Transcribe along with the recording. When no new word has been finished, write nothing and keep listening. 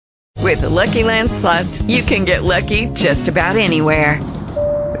With the Lucky Land Slots, you can get lucky just about anywhere.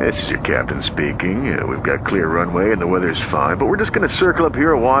 This is your captain speaking. We've got clear runway and the weather's fine, but we're just going to circle up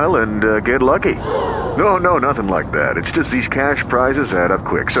here a while and get lucky. No, nothing like that. It's just these cash prizes add up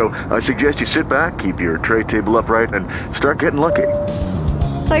quick. So I suggest you sit back, keep your tray table upright, and start getting lucky.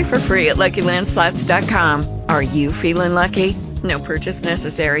 Play for free at LuckyLandSlots.com. Are you feeling lucky? No purchase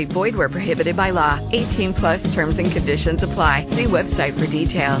necessary. Void where prohibited by law. 18 plus terms and conditions apply. See website for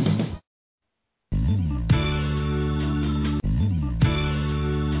details.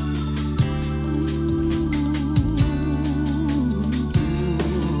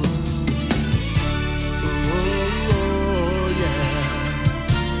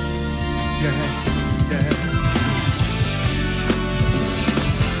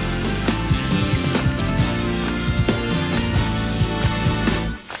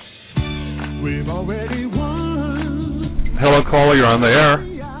 Hello, caller, you're on the air.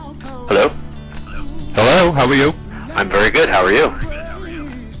 Hello? Hello, how are you? I'm very good. How are you?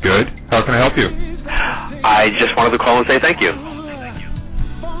 Good. How can I help you? I just wanted to call and say thank you.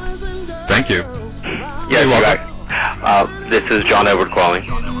 Thank you. Yes, you're right. This is John Edward calling.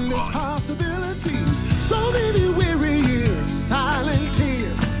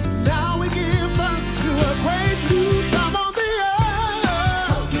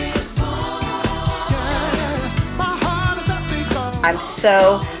 I'm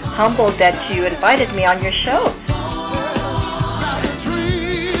so humbled that you invited me on your show.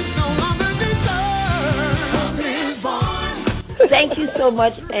 Thank you so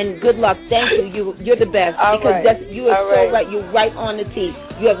much, and good luck. Thank you. You're the best. You are so right. You're right on the tee.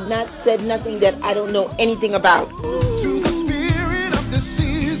 You have not said nothing that I don't know anything about.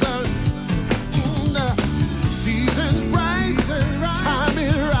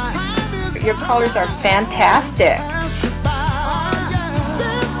 Your callers are fantastic.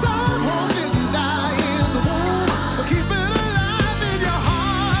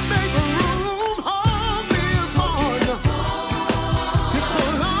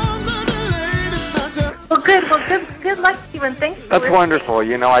 Good luck, Stephen. Thanks for That's wonderful.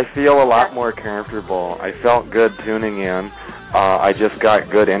 You know, I feel a lot more comfortable. I felt good tuning in. I just got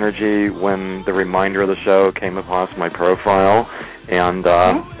good energy when the reminder of the show came across my profile, and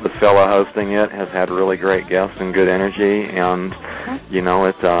the fellow hosting it has had really great guests and good energy, and you know,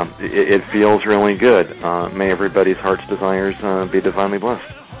 it feels really good. May everybody's heart's desires be divinely blessed.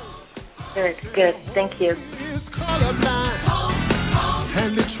 Very good. Thank you.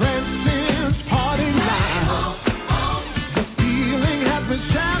 And it transcends party lines. The feeling has been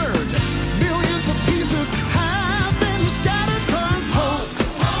shattered. Millions of pieces have been scattered. 'Cause hope,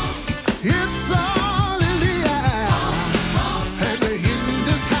 it's all in the air. And in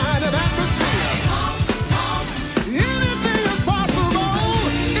this kind of atmosphere, anything is possible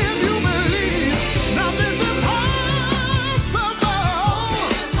if you believe. Nothing's impossible.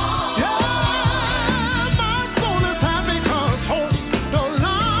 Yeah, my soul is happy 'cause hope no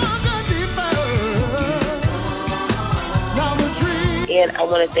longer defers. Now the dream. And I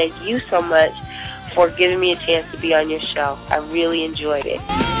want to thank you so much for giving me a chance to be on your show. I really enjoyed it.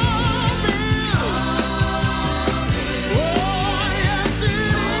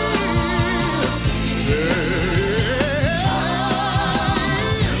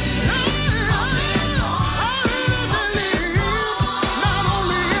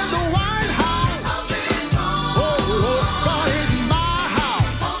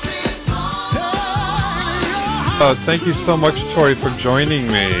 Thank you so much, Tori, for joining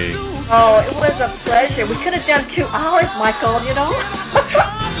me. Oh, it was a pleasure. We could have done 2 hours, Michael, you know.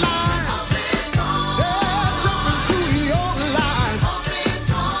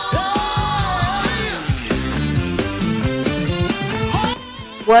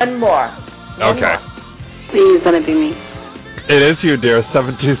 One more. Okay. Please, let it be me. It is you, dear,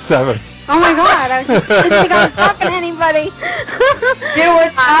 727. Oh, my God. I didn't think I was talking to anybody. You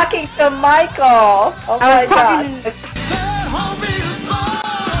were talking to Michael. Oh, my God.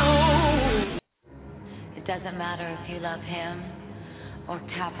 It doesn't matter if you love him or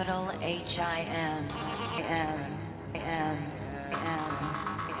capital H-I-M.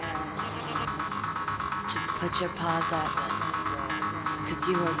 Just put your paws up, 'cause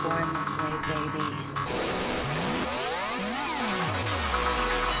you were born this way, baby.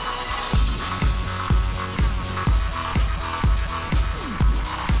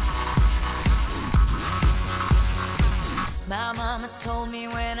 My mama told me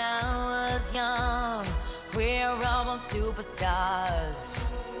when I was young, we're all superstars.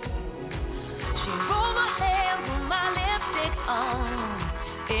 She rolled my hair with my lipstick on,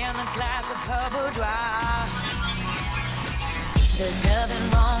 in a glass of her boudoir. There's nothing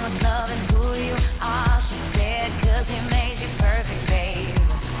wrong with love.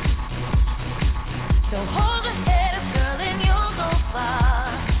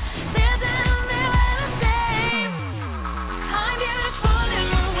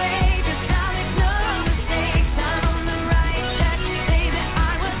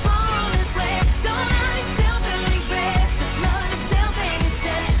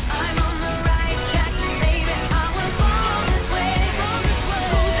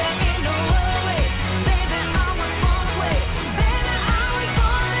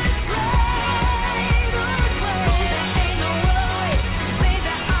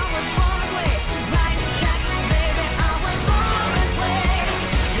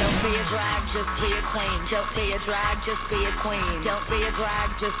 just be a queen. Don't be a drag, just be a queen. Don't be a drag,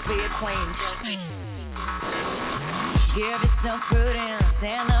 just be a queen. Give yourself prudence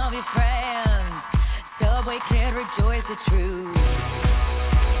and love your friends. Subway kid, rejoice the truth.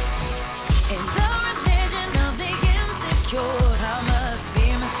 In the religion of the insecure, I must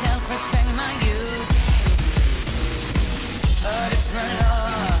be myself, respect my youth. A different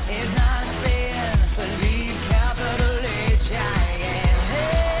law is not a sin. Believe capital H-I-M.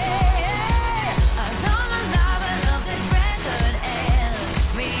 I know the love and love this record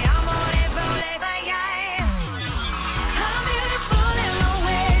ends. Me, I'm on it, but I'm beautiful in my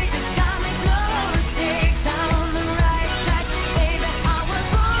way, 'cause I make no mistakes. I'm on the right track, baby. I was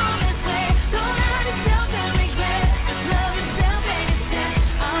born this way. Don't hurt yourself and regret. Just love yourself and yourself.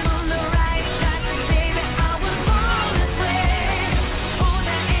 I'm on the right track, baby. I was born this way. Oh,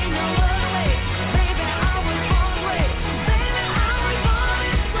 there ain't no other way, baby. I was born this way, baby. I was born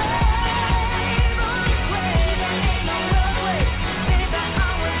this way. Born this way, there ain't no other way, baby. I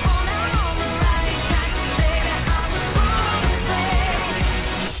was born on the right track, baby. I was born this way.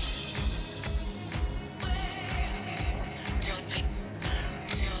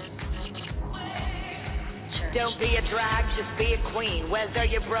 Don't be a drag, just be a queen. Whether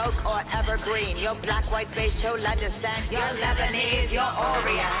you're broke or evergreen, your black, white, beige, chola descent, your Lebanese, your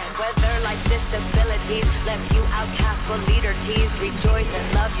Orient. Whether life's disabilities left you outcast for leader teased, rejoice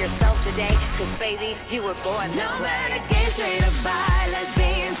and love yourself today, 'cause baby, you were born this way. No matter gay, straight or bi,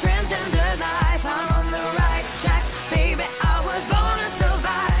 lesbian, transgender life, I'm on the right track, baby. I was born to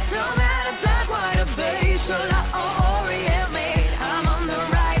survive. No matter black, white, or beige, chola or Orient made, I'm on the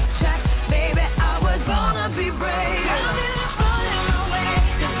right track, baby. I was born to be brave. I'm beautiful in my way,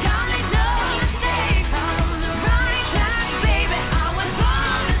 'cause God made no mistakes. I'm on the right track, baby. I was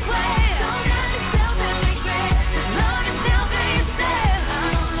born this way. Don't hurt yourself and regret. Just love yourself and yourself.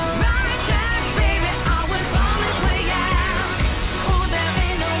 I'm on the right track, baby. I was born this way, yeah. Oh, there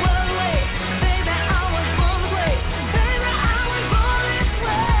ain't no other way, baby. I was born this way, baby. I was born this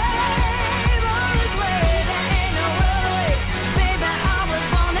way. Born this way, there ain't no other way, baby. I was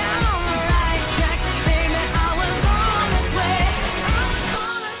born out on the right track, baby. I was born this way. I was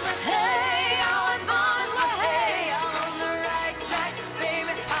born this way. Hey, I was born this way. Hey, I'm on the right track,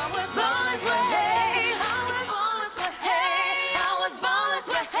 baby. I was born this way. Hey, I was born this way. Hey, I was born this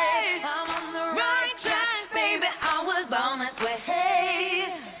way. Hey, I'm on the right track, baby. I was born this way. Hey,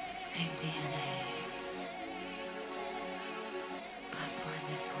 same DNA, but born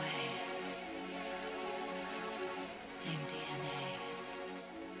this way. Same DNA,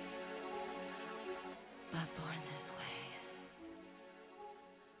 but born this way.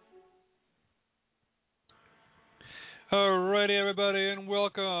 Alrighty, everybody, and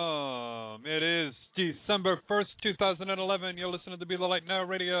welcome. It is December 1st, 2011. You're listening to Be the Light Now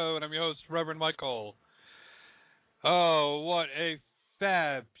Radio, and I'm your host, Reverend Michael. Oh, what a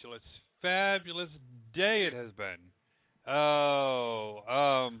fabulous, fabulous day it has been. Don't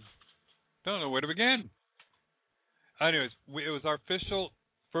know where to begin. Anyways, it was our official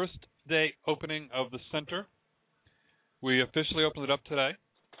first day opening of the center. We officially opened it up today,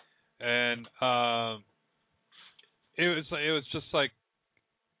 and it was just like,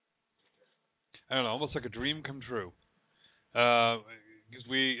 I don't know, almost like a dream come true. Because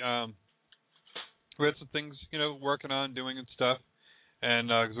we had some things, working on, doing and stuff, and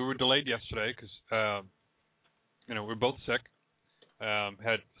because we were delayed yesterday because we were both sick,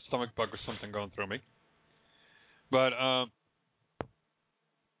 had a stomach bug or something going through me, but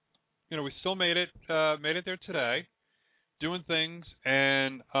we still made it there today, doing things,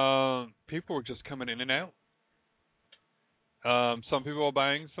 and people were just coming in and out. Some people were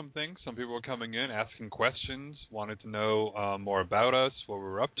buying some things. Some people were coming in, asking questions, wanted to know more about us, what we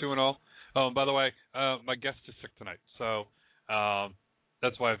were up to and all. By the way, my guest is sick tonight, so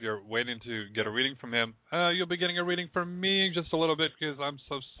that's why if you're waiting to get a reading from him, you'll be getting a reading from me in just a little bit because I'm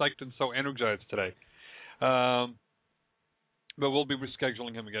so psyched and so energized today. But we'll be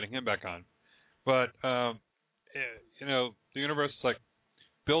rescheduling him and getting him back on. But, the universe is like,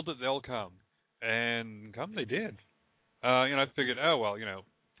 build it, they'll come. And come they did. I figured,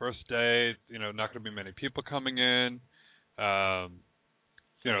 first day, not going to be many people coming in.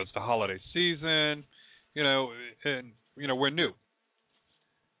 It's the holiday season, and, we're new.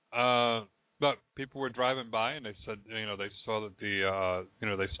 But people were driving by and they said, they saw that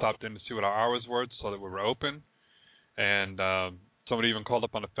they stopped in to see what our hours were, saw that we were open. And somebody even called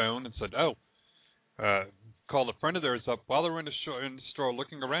up on the phone and said, called a friend of theirs up while they were in the store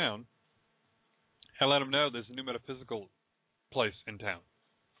looking around, and let them know there's a new metaphysical place in town.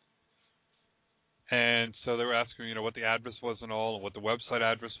 And so they were asking, what the address was and all, and what the website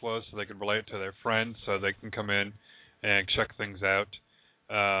address was, so they could relate it to their friends, so they can come in and check things out.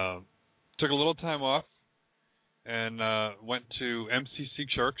 Took a little time off and went to MCC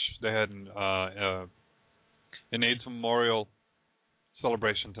Church. They had an AIDS Memorial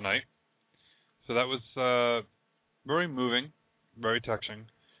celebration tonight. So that was very moving, very touching.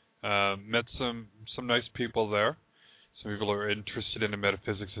 Met some nice people there. Some people are interested in the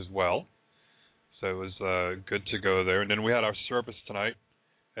metaphysics as well. So it was good to go there. And then we had our service tonight.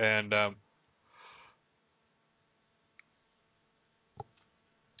 And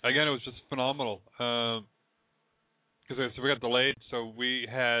again, it was just phenomenal. Because we got delayed, so we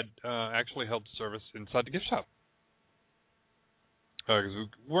had actually held service inside the gift shop. Because we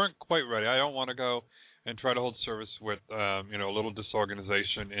weren't quite ready. I don't want to go and try to hold service with a little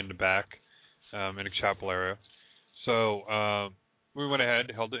disorganization in the back in the chapel area. So we went ahead,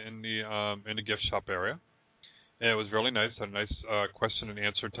 held it in the gift shop area, and it was really nice. Had a nice question and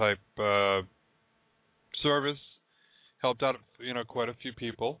answer type service. Helped out quite a few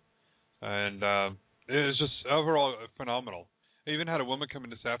people, and it was just overall phenomenal. I even had a woman come in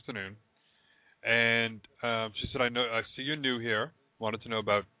this afternoon, and she said, I see you're new here. Wanted to know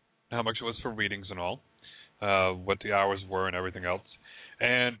about how much it was for readings and all, what the hours were and everything else.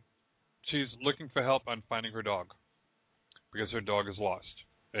 And she's looking for help on finding her dog because her dog is lost.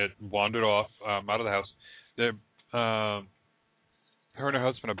 It wandered off out of the house. Her and her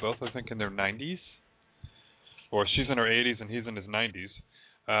husband are both, I think, in their 90s, or she's in her 80s and he's in his 90s.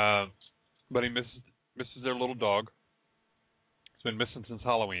 But he misses their little dog. It's been missing since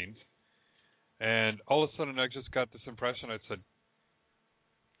Halloween. And all of a sudden I just got this impression. I said,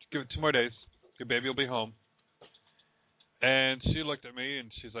 give it 2 more days. Your baby will be home. And she looked at me and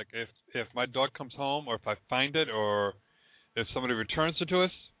she's like, if my dog comes home, or if I find it, or if somebody returns it to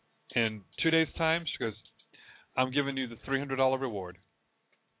us in 2 days' time, she goes, I'm giving you the $300 reward.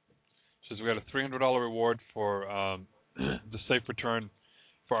 She says, we got a $300 reward for the safe return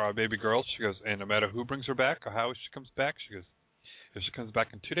for our baby girl. She goes, and no matter who brings her back or how she comes back, she goes, if she comes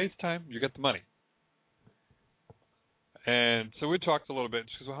back in 2 days' time, you get the money. And so we talked a little bit.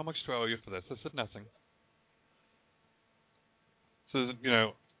 She goes, well, how much do I owe you for this? I said, nothing. So,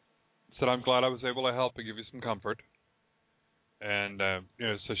 said, I'm glad I was able to help and give you some comfort. And,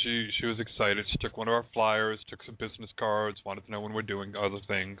 so she was excited. She took one of our flyers, took some business cards, wanted to know when we're doing other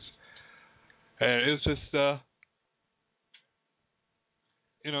things. And it was just,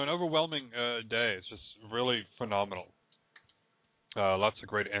 an overwhelming day. It's just really phenomenal. Lots of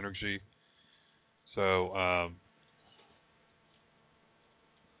great energy. So,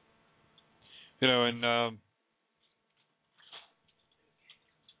 and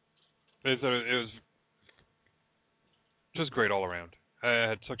it was just great all around. I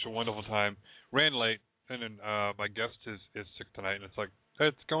had such a wonderful time. Ran late, and then my guest is sick tonight, and it's like, hey,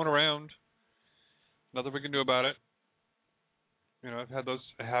 it's going around. Nothing we can do about it. I've had those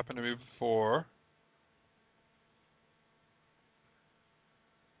happen to me before.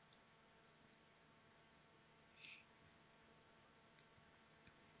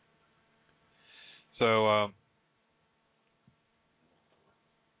 So,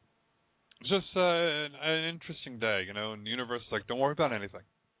 it's just an interesting day, and the universe is like, don't worry about anything.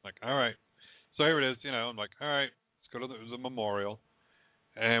 Like, all right. So here it is, I'm like, all right, let's go to the memorial.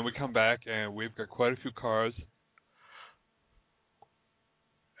 And we come back, and we've got quite a few cars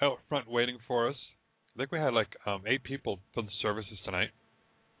out front waiting for us. I think we had 8 people for the services tonight.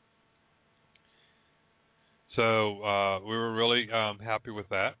 So we were really happy with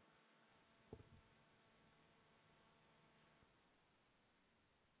that.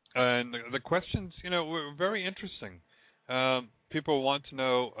 And the questions, were very interesting. People want to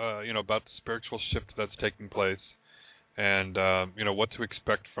know, about the spiritual shift that's taking place, and what to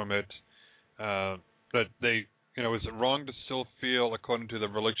expect from it. That they, is it wrong to still feel according to the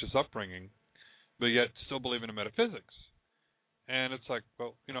religious upbringing, but yet still believe in the metaphysics? And it's like,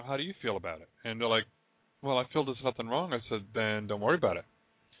 well, how do you feel about it? And they're like, well, I feel there's nothing wrong. I said, then don't worry about it.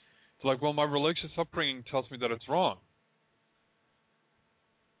 It's like, well, my religious upbringing tells me that it's wrong.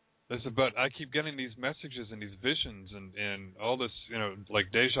 I said, but I keep getting these messages and these visions and all this,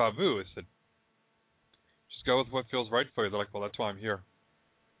 like deja vu. I said, just go with what feels right for you. They're like, well, that's why I'm here.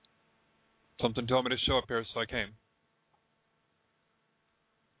 Something told me to show up here, so I came.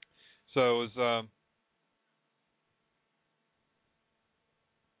 So it was,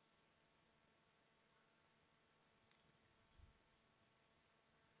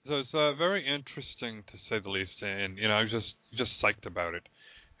 so it's very interesting to say the least, and I was just psyched about it.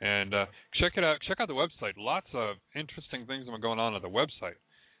 And check it out. Check out the website. Lots of interesting things that are going on at the website.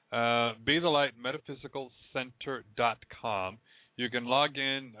 BeTheLightMetaphysicalCenter.com. You can log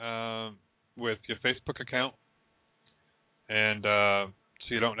in with your Facebook account, and so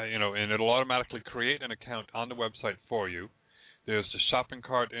you don't, and it'll automatically create an account on the website for you. There's the shopping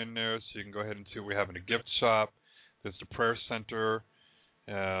cart in there, so you can go ahead and see what we have in the gift shop. There's the prayer center.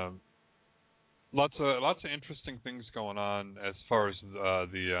 Lots of interesting things going on as far as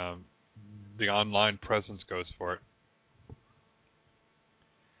the online presence goes for it.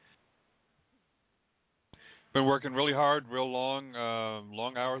 Been working really hard, real long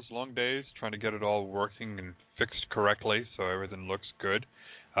hours, long days, trying to get it all working and fixed correctly so everything looks good.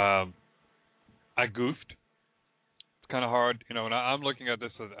 I goofed. It's kind of hard, and I'm looking at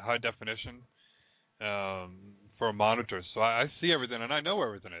this at high definition for a monitor, so I see everything and I know where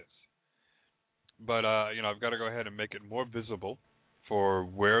everything is. But I've got to go ahead and make it more visible for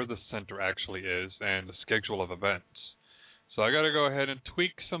where the center actually is and the schedule of events. So I got to go ahead and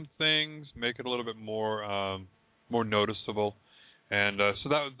tweak some things, make it a little bit more noticeable, and so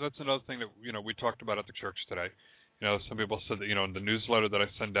that's another thing that we talked about at the church today. Some people said that in the newsletter that I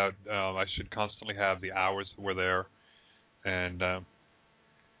send out, I should constantly have the hours that we're there, and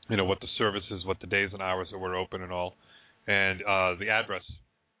what the service is, what the days and hours that we're open and all, and the address.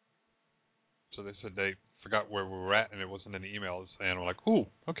 So they said they forgot where we were at, and it wasn't in the emails. And we're like, ooh,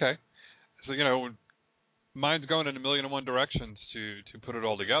 okay. So, mine's going in a million and one directions to put it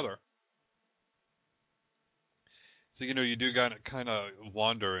all together. So, you do kind of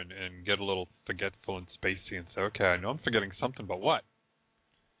wander and get a little forgetful and spacey and say, okay, I know I'm forgetting something, but what?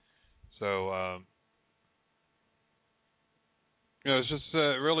 So, it's just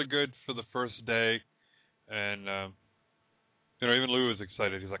really good for the first day. And, even Lou was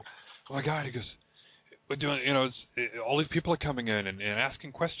excited. He's like, oh my God, he goes, we're doing, all these people are coming in and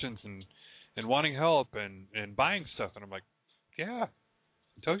asking questions and wanting help and buying stuff. And I'm like, yeah, I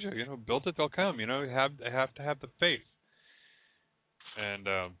told you, build it, they'll come. You have to have the faith. And,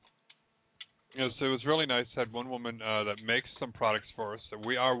 so it was really nice. I had one woman that makes some products for us.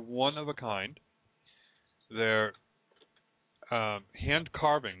 We are one of a kind. They're hand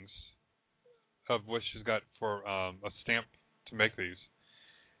carvings of what she's got for a stamp to make these.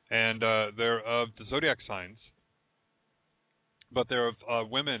 And they're of the zodiac signs, but they're of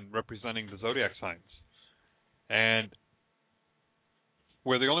women representing the zodiac signs. And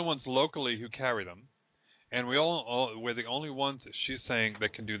we're the only ones locally who carry them, and we're the only ones that she's saying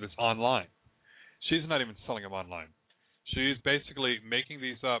that can do this online. She's not even selling them online. She's basically making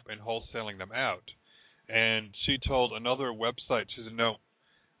these up and wholesaling them out. And she told another website, she said, no,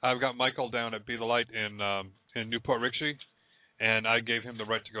 I've got Michael down at Be the Light in Newport Richie, and I gave him the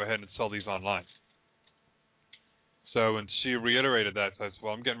right to go ahead and sell these online. So, and she reiterated that. So I said,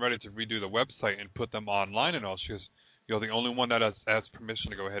 well, I'm getting ready to redo the website and put them online and all. She goes, you're the only one that has permission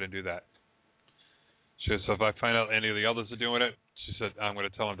to go ahead and do that. She said, so if I find out any of the others are doing it, she said, I'm going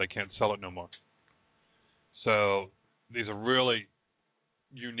to tell them they can't sell it no more. So these are really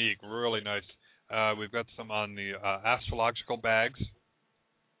unique, really nice. We've got some on the astrological bags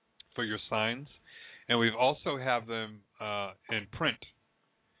for your signs. And we also have them in print.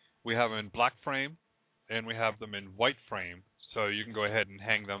 We have them in black frame, and we have them in white frame. So you can go ahead and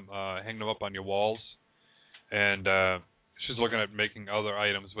hang them up on your walls. And she's looking at making other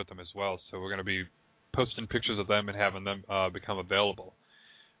items with them as well. So we're going to be posting pictures of them and having them become available.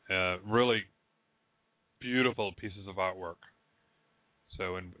 Really beautiful pieces of artwork.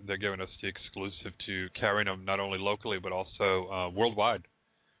 So, and they're giving us the exclusive to carrying them not only locally but also worldwide.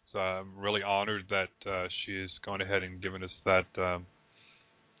 So I'm really honored that she is going ahead and giving us that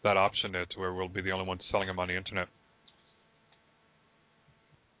option there to where we'll be the only ones selling them on the internet.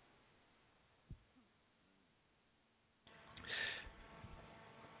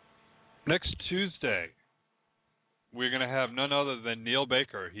 Next Tuesday, we're going to have none other than Neil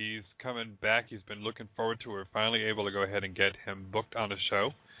Baker. He's coming back. He's been looking forward to it. We're finally able to go ahead and get him booked on the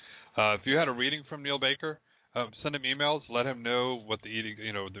show. If you had a reading from Neil Baker, send him emails. Let him know what the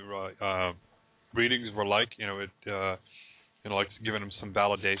readings were like. Like giving him some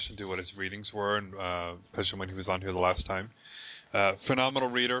validation to what his readings were, and especially when he was on here the last time. Phenomenal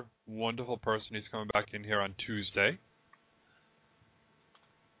reader, wonderful person. He's coming back in here on Tuesday.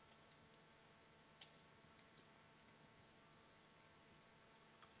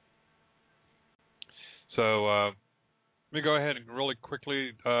 So let me go ahead and really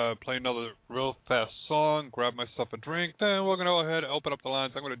quickly play another real fast song, grab myself a drink, then we're going to go ahead and open up the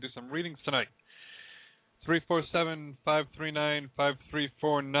lines. I'm going to do some readings tonight.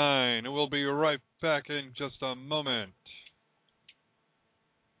 347-539-5349. And we'll be right back in just a moment.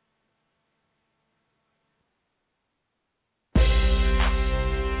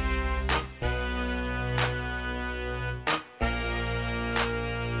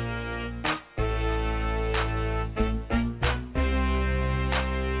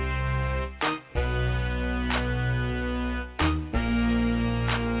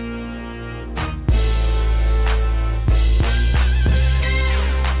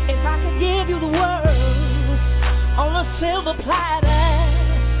 silver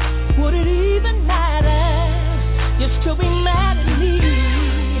platter, would it even matter? You'd still be mad at me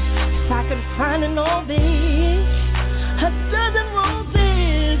if I could find in all this a dozen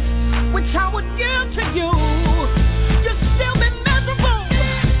roses, which I would give to you. You'd still be miserable.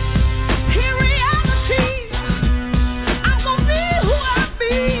 In reality, I won't be who I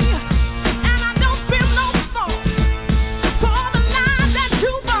be, and I don't feel no fault for all the lies that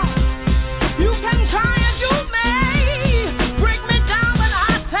you bought. You can try as you may, break me down, but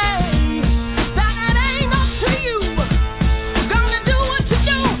I say that it ain't up to you. Gonna do what you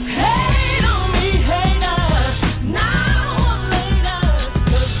do. Hate on me, haters, now or later,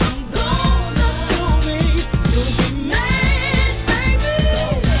 'cause I'm gonna do me. You'll be mad, baby.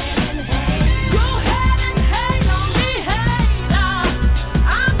 Go ahead and hate on me, hater.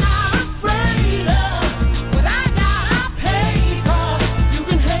 I'm not afraid of what I gotta pay for. You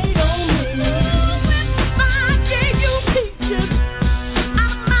can hate on me. If I gave you peaches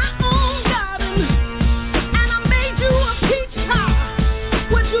out of my own garden, and I made you a peach tart,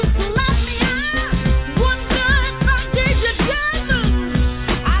 would you slap me out? Wonder if I gave you diamonds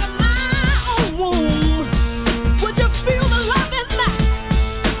out of my own womb, would you feel the love in that?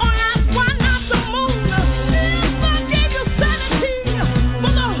 Or ask why not the moon? If I gave you sanity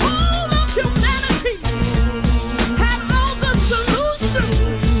for the whole of humanity, had all the solutions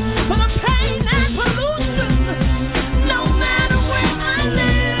for the pain and pollution, no matter where I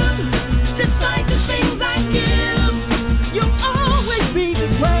live, despite the things I give, you'll always be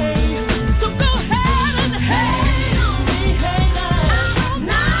this way. So go ahead and hate on me, hater.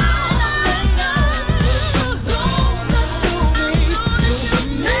 Now or later, 'cause gonna do me. You'll be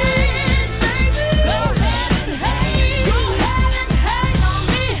mad, baby. Go ahead and hate. Go ahead and hate on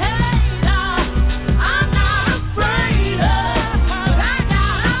me, hater. I'm not afraid of what I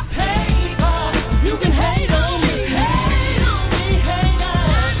gotta pay for. You can hate on me, hater.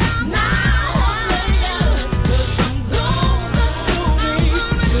 Now or later, 'cause I'm gonna do me.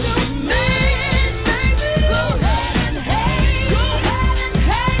 You'll be mad, baby. Go ahead and hate. Go ahead and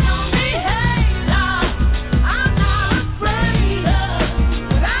hate on me, hater. I'm not afraid of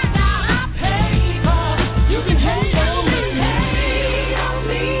what I gotta pay for. You can hate on me,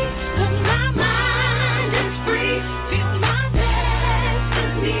 'cause my mind is free. Feel my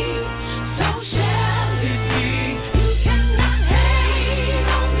destiny, so shall it be. You cannot hate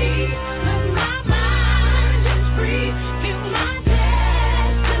on me, 'cause my mind is free. Feel my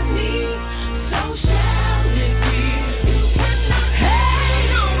destiny, so shall it be. You cannot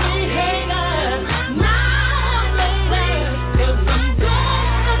hate on me, hater. Now or later, 'cause I'm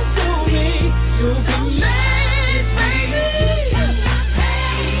gonna do me. You'll be mad, baby.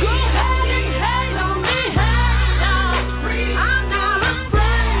 Go ahead and hate on me, hater. I'm not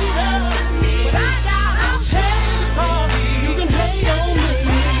afraid of what I gotta pay for. You can hate on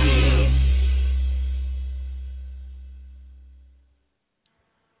me.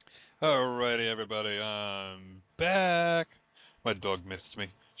 Alrighty, everybody, I'm back. My dog missed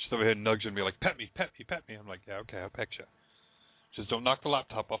me. She's over here nudging me like, pet me, pet me, pet me. I'm like, yeah, okay, I'll pet you. Just don't knock the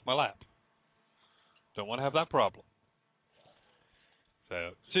laptop off my lap. Don't want to have that problem.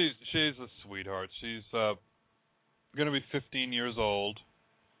 So she's a sweetheart. She's going to be 15 years old.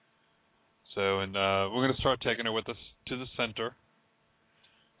 So, and we're going to start taking her with us to the center.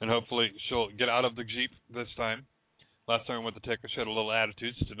 And hopefully she'll get out of the Jeep this time. Last time I went to take her, she had a little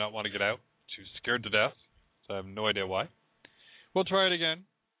attitude. She did not want to get out. She was scared to death. So I have no idea why. We'll try it again.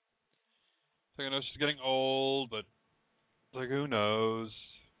 So I know she's getting old, but like, who knows?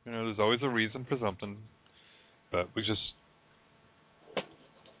 You know, there's always a reason for something. But we just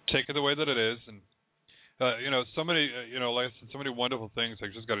take it the way that it is. And, you know, so many, you know, like I said, so many wonderful things. I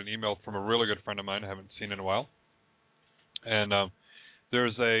just got an email from a really good friend of mine I haven't seen in a while. And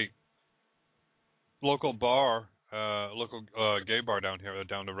there's a local bar, local gay bar down here,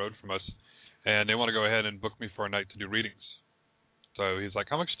 down the road from us. And they want to go ahead and book me for a night to do readings. So he's like,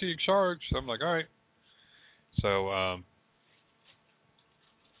 how much do you charge? So I'm like, all right. So,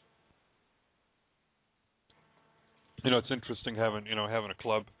 you know, it's interesting having a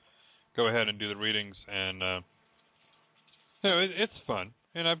club go ahead and do the readings, and you know, it's fun.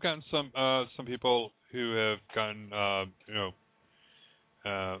 And I've gotten some people who have gotten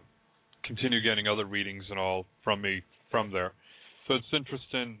continue getting other readings and all from me from there. So it's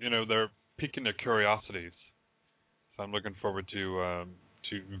interesting. You know, they're piquing their curiosities. So I'm looking forward to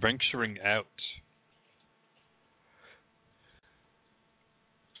venturing out.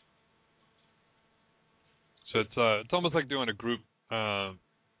 So it's almost like doing a group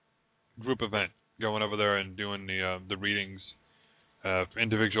event, going over there and doing the readings for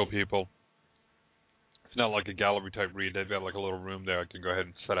individual people. It's not like a gallery type read. They've got like a little room there I can go ahead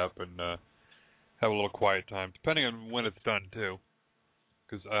and set up and have a little quiet time, depending on when it's done too.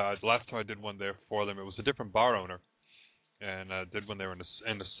 Because the last time I did one there for them, it was a different bar owner, and I did one there in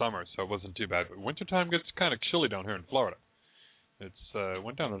the summer, so it wasn't too bad. But wintertime gets kind of chilly down here in Florida. It's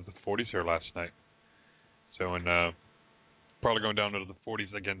went down into the 40s here last night. So, and probably going down into the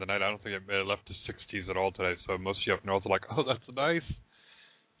 40s again tonight. I don't think it left the 60s at all today. So most of you up north are like, oh, that's nice.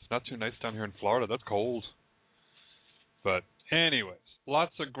 It's not too nice down here in Florida. That's cold. But anyways,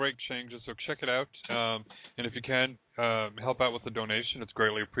 lots of great changes. So check it out. And if you can, help out with the donation. It's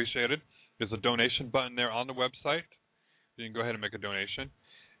greatly appreciated. There's a donation button there on the website. You can go ahead and make a donation.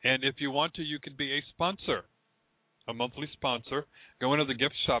 And if you want to, you could be a sponsor, a monthly sponsor. Go into the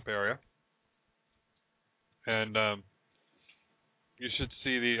gift shop area. And you should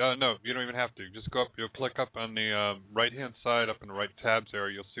see the, no, you don't even have to. Just go up, you'll click up on the right-hand side, up in the right tabs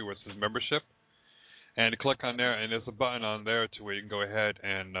area, you'll see where it says membership. And click on there, and there's a button on there to where you can go ahead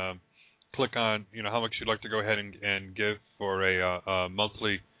and click on, how much you'd like to go ahead and give for a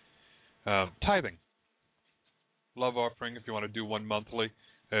monthly tithing. Love offering, if you want to do one monthly.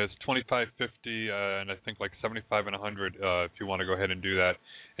 It's $25, $50, and I think like $75 and $100 if you want to go ahead and do that.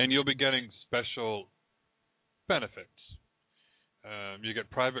 And you'll be getting special benefits. You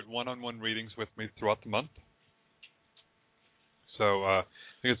get private one-on-one readings with me throughout the month. So I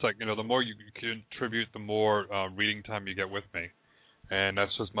think it's like, the more you contribute, the more reading time you get with me. And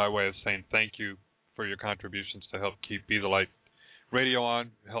that's just my way of saying thank you for your contributions to help keep Be the Light Radio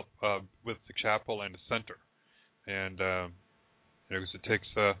on, help with the chapel and the center. And because it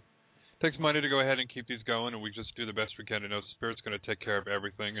takes money to go ahead and keep these going, and we just do the best we can to know Spirit's going to take care of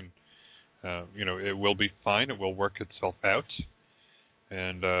everything, and it will be fine. It will work itself out.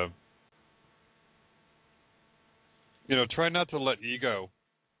 And try not to let ego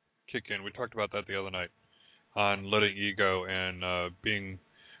kick in. We talked about that the other night, on letting ego and being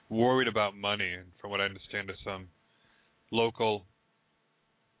worried about money. And from what I understand, there's some local,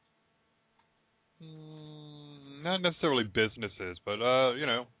 not necessarily businesses, but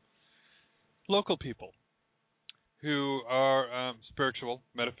local people who are spiritual,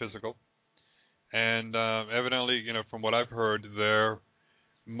 metaphysical, and evidently, from what I've heard, they're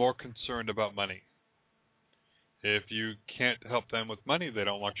more concerned about money. If you can't help them with money, they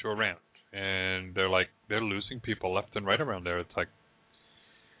don't want you around. And they're losing people left and right around there. It's like,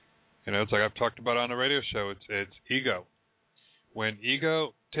 it's like I've talked about on the radio show, it's ego. When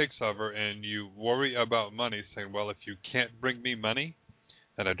ego takes over and you worry about money, saying, well, if you can't bring me money,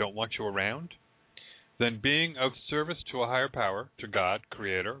 then I don't want you around, then being of service to a higher power, to God,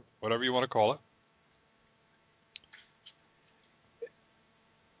 Creator, whatever you want to call it,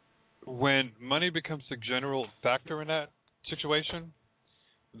 when money becomes the general factor in that situation,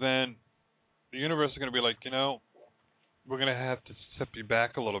 then the universe is going to be like, we're going to have to step you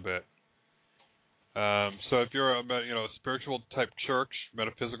back a little bit. So if you're a spiritual type church,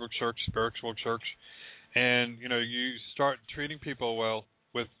 metaphysical church, spiritual church, and you start treating people well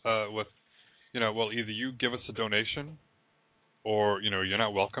with either you give us a donation, or you're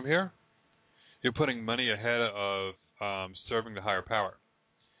not welcome here. You're putting money ahead of serving the higher power.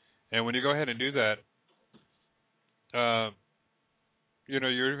 And when you go ahead and do that,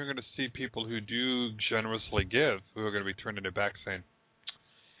 you're even going to see people who do generously give who are going to be turning their back saying,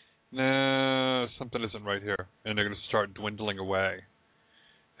 no, something isn't right here. And they're going to start dwindling away.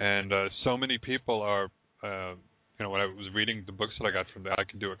 And so many people are, when I was reading the books that I got from the I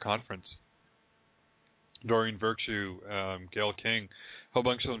Can Do It conference, Doreen Virtue, Gail King, a whole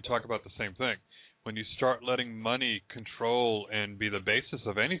bunch of them talk about the same thing. When you start letting money control and be the basis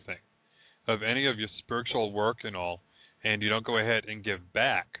of anything, of any of your spiritual work and all, and you don't go ahead and give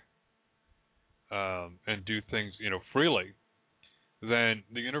back and do things, freely, then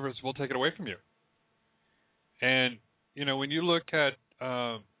the universe will take it away from you. And, when you look at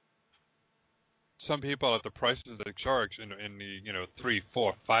some people at the prices that they charge in the, $300,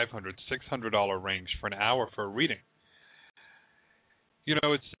 $400, $500, $600 range for an hour for a reading,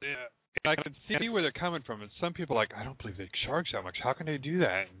 it's... I can see where they're coming from, and some people are like, I don't believe they charge that much. How can they do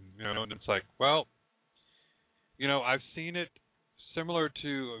that? And it's like, well, I've seen it similar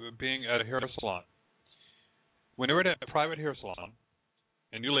to being at a hair salon. When you're at a private hair salon,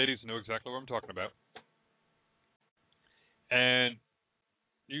 and you ladies know exactly what I'm talking about, and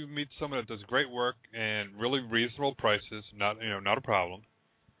you meet someone that does great work and really reasonable prices, not a problem.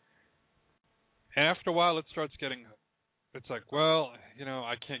 And after a while, it starts getting... It's like, well,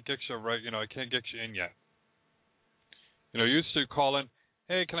 I can't get you right, I can't get you in yet. You used to call in,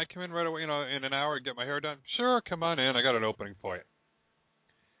 hey, can I come in right away, in an hour and get my hair done? Sure, come on in, I got an opening for you.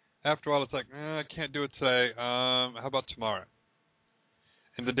 after a while it's like, I can't do it today. How about tomorrow?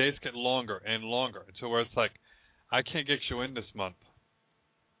 And the days get longer and longer until where it's like, I can't get you in this month.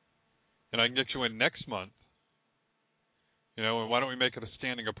 And I can get you in next month. You know, and why don't we make it a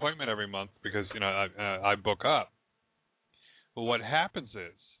standing appointment every month because, you know, I book up. Well, what happens is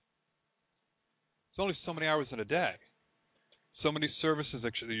there's only so many hours in a day. So many services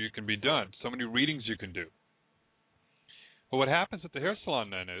that you can be done. So many readings you can do. But what happens at the hair salon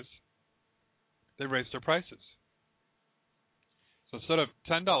then is they raise their prices. So instead of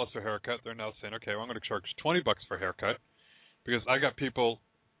 $10 for a haircut, they're now saying, okay, well, I'm going to charge $20 for a haircut because I got people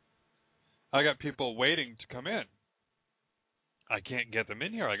waiting to come in. I can't get them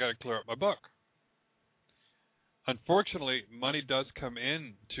in here. I got to clear up my book. Unfortunately, money does come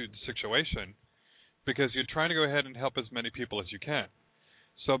into the situation because you're trying to go ahead and help as many people as you can.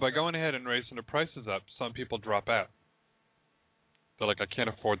 So by going ahead and raising the prices up, some people drop out. They're like, I can't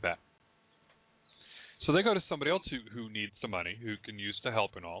afford that. So they go to somebody else who needs the money, who can use the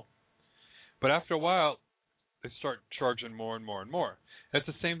help and all. But after a while, they start charging more and more and more. It's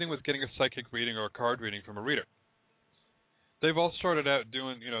the same thing with getting a psychic reading or a card reading from a reader. They've all started out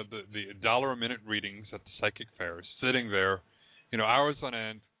doing, you know, the $1 a minute readings at the psychic fairs, sitting there, you know, hours on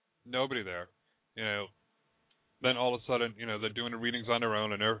end, nobody there, you know. Then all of a sudden, you know, they're doing the readings on their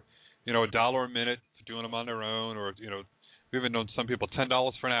own, and they're, you know, $1 a minute doing them on their own, or, you know, we've even known some people $10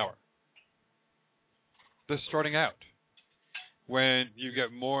 for an hour. They're starting out. When you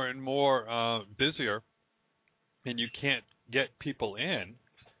get more and more busier, and you can't get people in,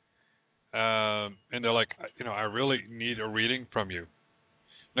 and they're like, you know, I really need a reading from you.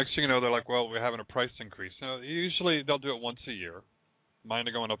 Next thing you know, they're like, well, we're having a price increase. You know, usually they'll do it once a year. Mine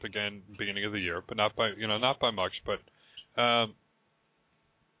are going up again beginning of the year, but not by much. But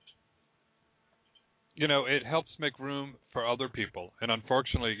you know, it helps make room for other people. And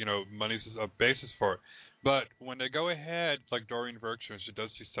unfortunately, you know, money's a basis for it. But when they go ahead, like Doreen Virtue, she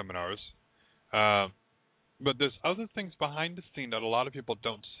does these seminars. But there's other things behind the scene that a lot of people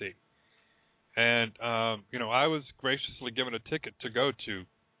don't see. And, you know, I was graciously given a ticket to go to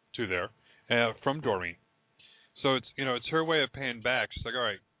there from Doreen. So it's, you know, it's her way of paying back. She's like, all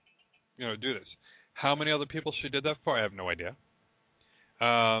right, you know, do this. How many other people she did that for, I have no idea.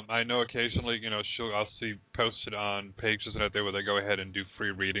 I know occasionally, you know, I'll see posted on pages out there where they go ahead and do free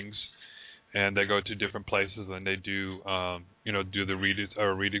readings. And they go to different places and they do, you know, do the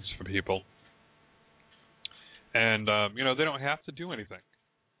readings for people. And, you know, they don't have to do anything.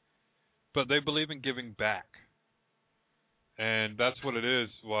 But they believe in giving back. And that's what it is,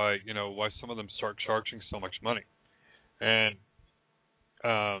 why some of them start charging so much money. And,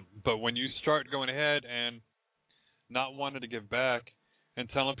 but when you start going ahead and not wanting to give back and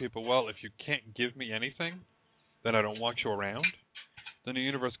telling people, well, if you can't give me anything, then I don't want you around, then the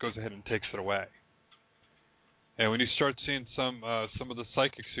universe goes ahead and takes it away. And when you start seeing some of the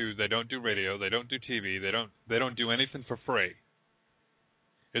psychics who they don't do radio, they don't do TV, they don't do anything for free.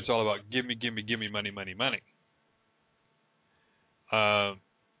 It's all about give me money, money, money. The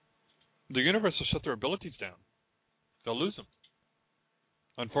universe will shut their abilities down. They'll lose them,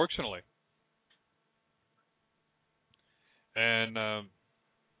 unfortunately. And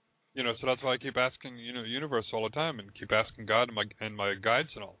you know, so that's why I keep asking, you know, the universe all the time, and keep asking God and my guides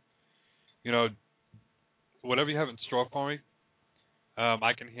and all. You know, whatever you have in store for me,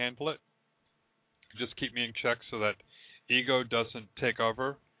 I can handle it. Just keep me in check so that ego doesn't take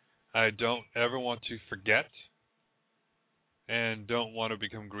over. I don't ever want to forget, and don't want to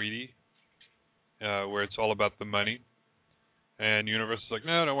become greedy, where it's all about the money. And the universe is like,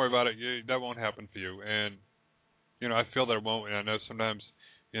 no, don't worry about it. That won't happen for you. And you know, I feel that it won't. And I know sometimes,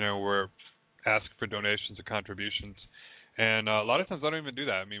 you know, we're asked for donations or contributions, and a lot of times I don't even do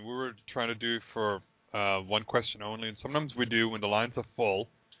that. I mean, we were trying to do for one question only, and sometimes we do when the lines are full.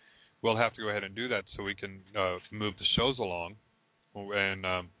 We'll have to go ahead and do that so we can move the shows along and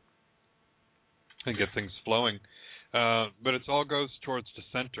get things flowing. But it all goes towards the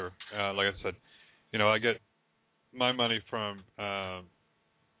center. Like I said, you know, I get my money from the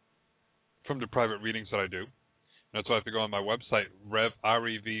private readings that I do. That's why if you go on my website,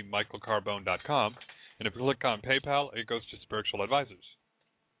 revmichaelcarbone.com, and if you click on PayPal, it goes to spiritual advisors.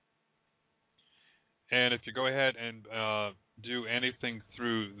 And if you go ahead and do anything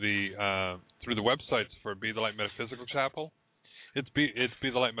through the websites for Be the Light Metaphysical Chapel, it's Be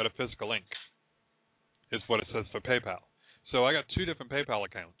the Light Metaphysical Inc. is what it says for PayPal. So I got two different PayPal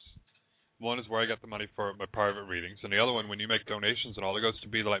accounts. One is where I get the money for my private readings, and the other one, when you make donations and all, it goes to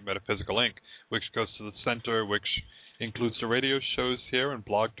Be the Light Metaphysical Inc., which goes to the center, which includes the radio shows here and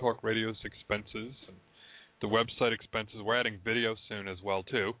Blog Talk Radio's expenses and the website expenses. We're adding video soon as well,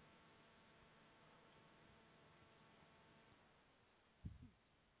 too.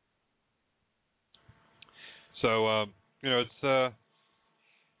 So it's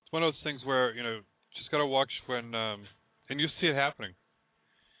one of those things where just gotta watch when and you see it happening.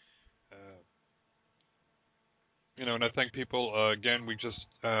 And I thank people again. We just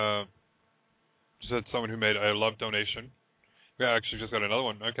had someone who made a love donation. We actually just got another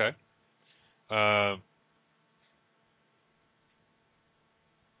one. Okay.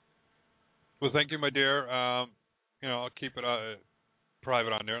 Well, thank you, my dear. I'll keep it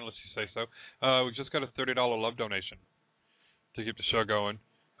private on there unless you say so. We just got a $30 love donation to keep the show going.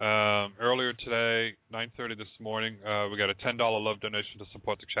 Earlier today, 9:30 this morning, we got a $10 love donation to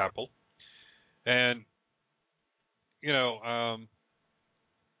support the chapel. And,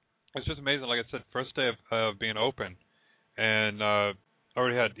 it's just amazing. Like I said, first day of being open, and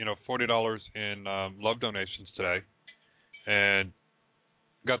already had, $40 in love donations today. And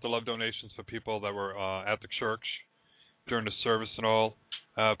got the love donations for people that were at the church during the service and all,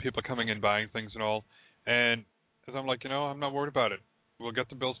 people coming in buying things and all. And as I'm like, I'm not worried about it. We'll get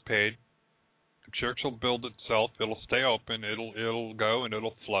the bills paid. The church will build itself. It'll stay open. It'll go and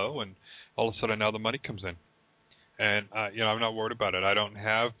it'll flow. And all of a sudden now the money comes in. And, I'm not worried about it. I don't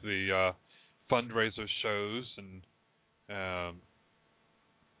have the fundraiser shows and,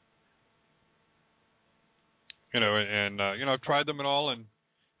 I've tried them and all, and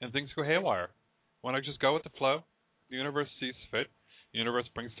things go haywire. When I just go with the flow, the universe sees fit. The universe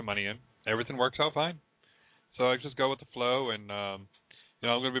brings the money in. Everything works out fine. So I just go with the flow, and, I'm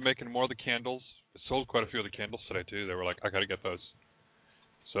going to be making more of the candles. I sold quite a few of the candles today, too. They were like, I got to get those.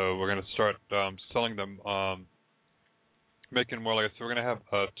 So we're going to start selling them, making more like so we're going to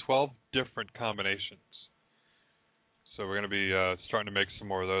have 12 different combinations. So we're going to be starting to make some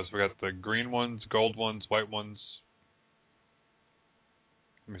more of those. We got the green ones, gold ones, white ones.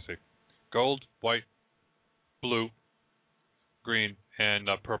 Let me see. Gold, white, blue, green, and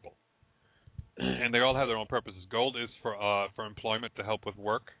purple. And they all have their own purposes. Gold is for employment, to help with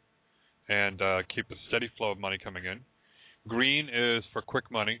work and keep a steady flow of money coming in. Green is for quick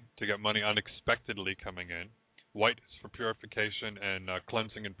money, to get money unexpectedly coming in. White is for purification and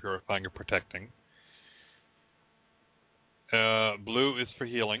cleansing and purifying and protecting. Blue is for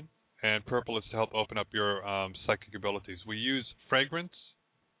healing, and purple is to help open up your psychic abilities. We use fragrance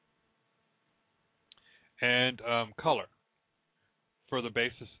and color for the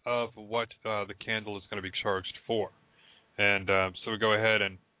basis of what the candle is going to be charged for. And so we go ahead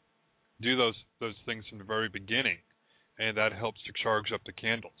and do those things from the very beginning, and that helps to charge up the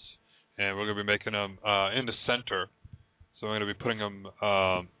candles. And we're going to be making them in the center. So we're going to be putting them,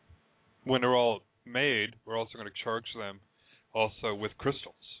 when they're all made, we're also going to charge them also with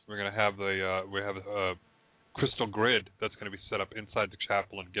crystals. We're going to have we have a crystal grid that's going to be set up inside the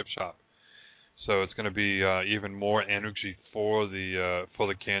chapel and gift shop. So it's going to be even more energy for the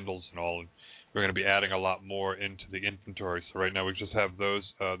candles and all. And we're going to be adding a lot more into the inventory. So right now we just have those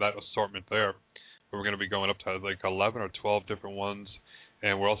that assortment there. But we're going to be going up to like 11 or 12 different ones.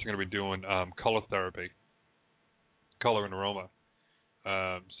 And we're also going to be doing color therapy, color and aroma.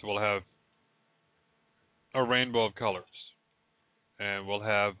 So we'll have a rainbow of colors. And we'll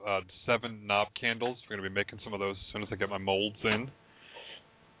have 7 knob candles. We're going to be making some of those as soon as I get my molds in,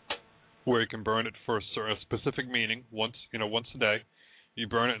 where you can burn it for a specific meaning once a day. You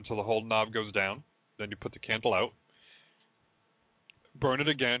burn it until the whole knob goes down. Then you put the candle out. Burn it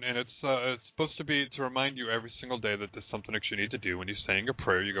again, and it's supposed to be to remind you every single day that there's something that you need to do. When you're saying a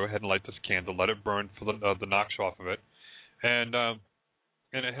prayer, you go ahead and light this candle, let it burn for the knocks off of it, and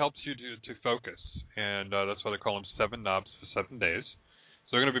it helps you to focus. And that's why they call them 7 knobs for 7 days.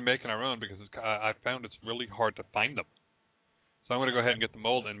 So we're going to be making our own because I found it's really hard to find them. So I'm going to go ahead and get the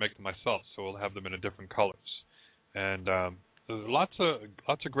mold and make them myself. So we'll have them in different colors. And there's lots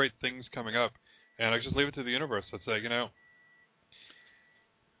of great things coming up. And I just leave it to the universe. I say,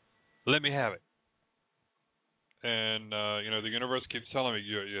 let me have it. And, the universe keeps telling me,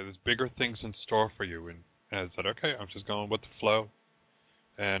 there's bigger things in store for you. And I said, okay, I'm just going with the flow.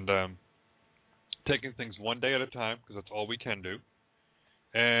 And taking things one day at a time, because that's all we can do.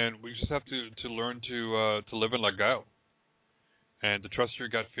 And we just have to learn to live and let go. And to trust your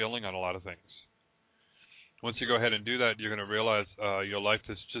gut feeling on a lot of things. Once you go ahead and do that, you're going to realize your life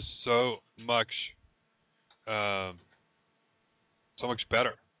is just so much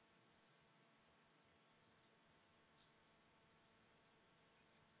better.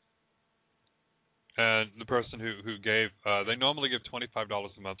 And the person who gave, they normally give $25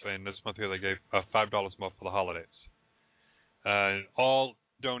 a month, and this month here they gave $5 a month for the holidays. And all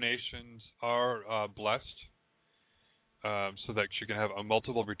donations are blessed, so that you can have a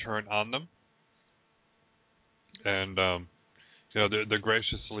multiple return on them. And they're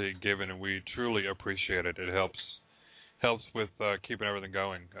graciously given, and we truly appreciate it. It helps with keeping everything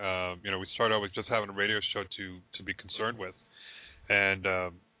going. We started out with just having a radio show to be concerned with, and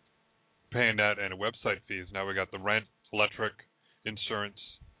paying that and website fees. Now we got the rent, electric, insurance.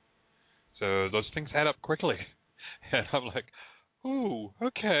 So those things add up quickly. And I'm like, ooh,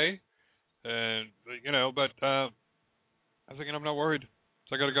 okay. And, but I was thinking, I'm not worried.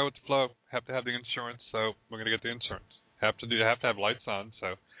 So I got to go with the flow. Have to have the insurance, so we're going to get the insurance. Have to have lights on.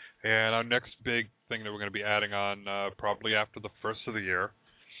 So, and our next big thing that we're going to be adding on probably after the first of the year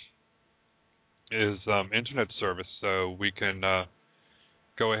is internet service. So we can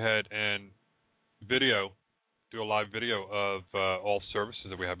go ahead and do a live video of all services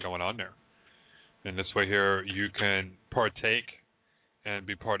that we have going on there. And this way here you can partake and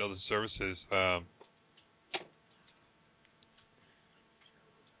be part of the services.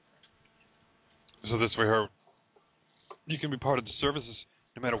 So this way here you can be part of the services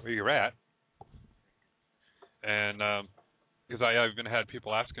no matter where you're at. And because I even had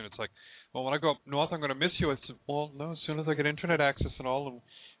people asking, it's like, well, when I go up north, I'm going to miss you. I said, well, no, as soon as I get internet access and all,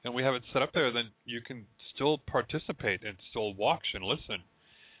 and we have it set up there, then you can still participate and still watch and listen,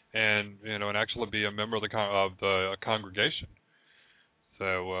 and and actually be a member of the congregation.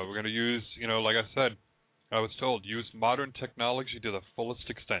 So we're going to use, like I said, I was told, use modern technology to the fullest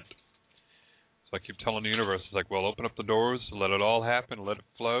extent. So I keep telling the universe, it's like, well, open up the doors, let it all happen, let it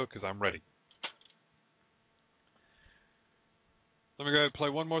flow, because I'm ready. Let me go ahead and play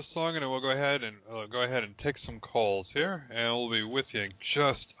one more song, and then we'll go ahead and take some calls here, and we'll be with you in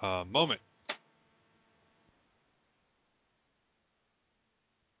just a moment.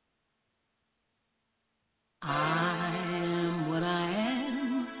 I am what I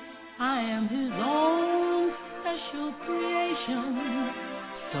am. I am His own special creation.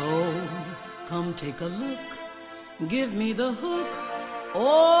 So come take a look, give me the hook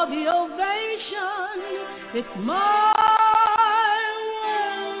or the ovation. It's my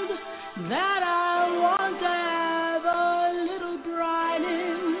that I want to have a little bride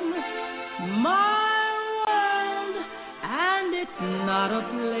in my world, and it's not a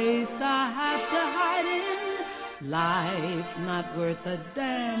place I have to hide in. Life's not worth a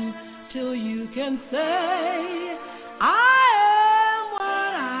damn till you can say I am what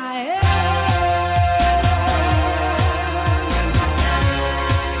I am.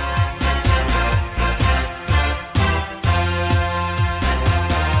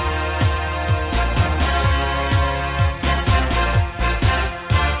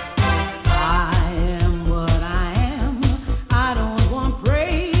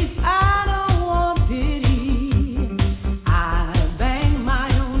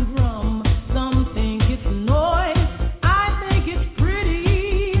 I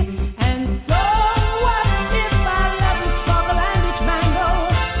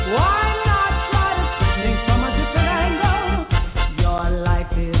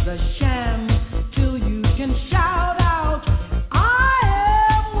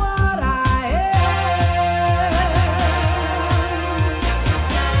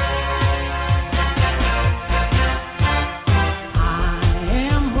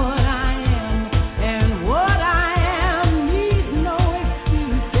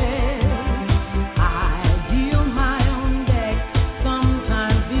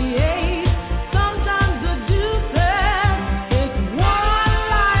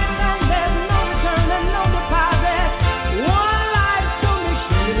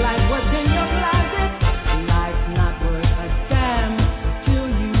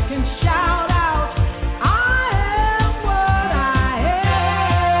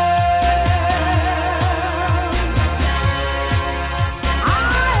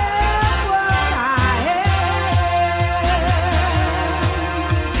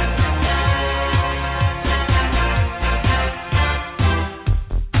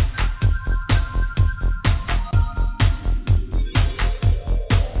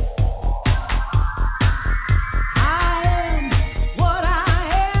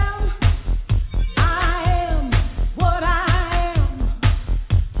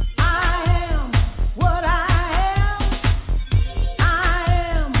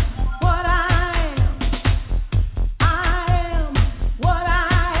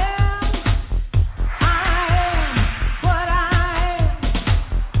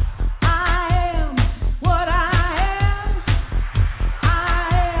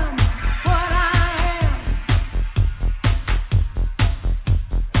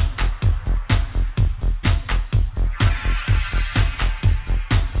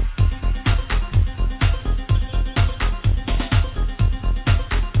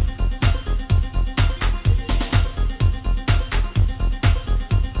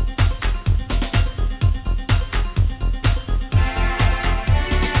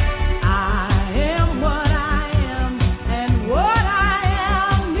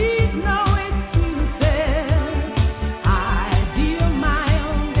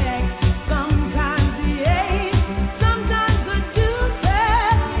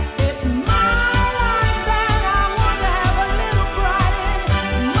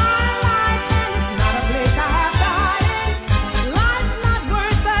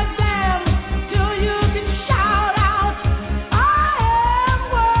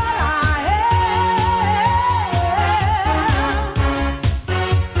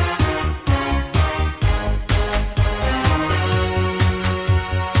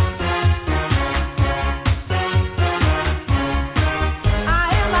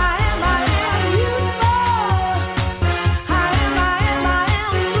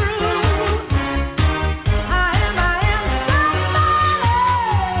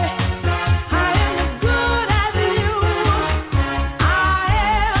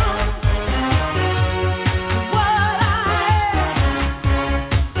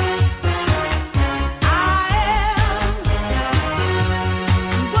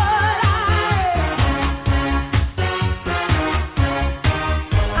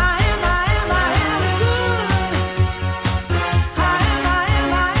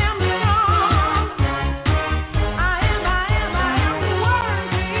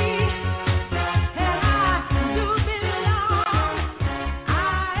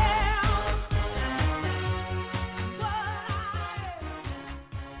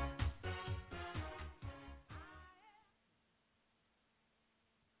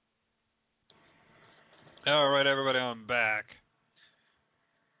All right, everybody, I'm back.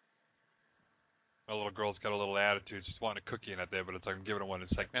 My little girl's got a little attitude. She's wanting a cookie in it there, but it's like I'm giving her one.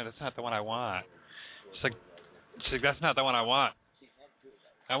 It's like, man, that's not the one I want. It's like, that's not the one I want.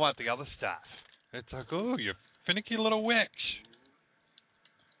 I want the other stuff. It's like, oh, you finicky little witch.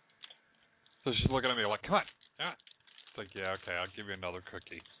 So she's looking at me like, come on. It's like, yeah, okay, I'll give you another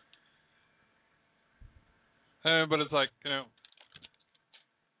cookie. But it's like,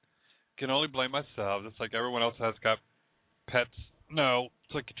 can only blame myself. It's like everyone else has got pets. No,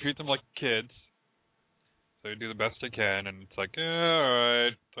 it's like you treat them like kids. So you do the best you can, and it's like, yeah, all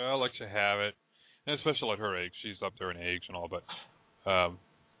right, I'll let you have it. And especially at her age, she's up there in age and all, but like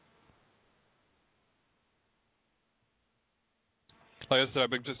I said,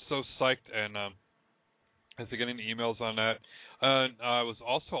 I've been just so psyched, and I've been getting emails on that. And I was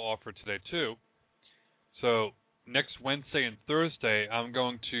also offered today, too. So next Wednesday and Thursday, I'm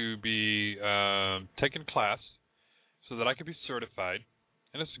going to be taking class so that I can be certified.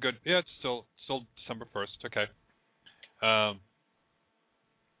 And it's good. Yeah, it's still December 1st. Okay.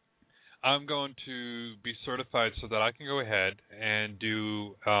 I'm going to be certified so that I can go ahead and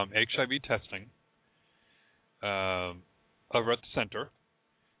do HIV testing over at the center.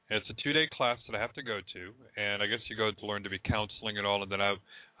 It's a 2-day class that I have to go to, and I guess you go to learn to be counseling and all, and then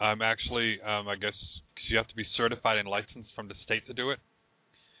I'm actually, I guess, because you have to be certified and licensed from the state to do it.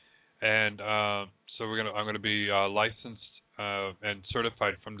 And so I'm going to be licensed and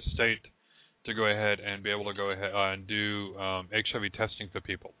certified from the state to go ahead and be able to go ahead and do HIV testing for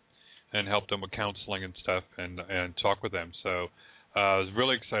people and help them with counseling and stuff and talk with them. So I was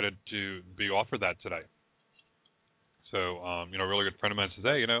really excited to be offered that today. So, a really good friend of mine says,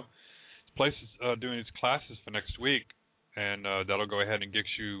 hey, this place is doing these classes for next week, and that'll go ahead and get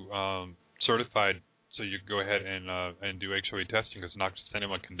you certified so you can go ahead and do HIV testing because not just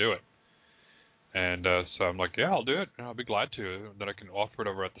anyone can do it. And so I'm like, yeah, I'll do it, and I'll be glad to, that I can offer it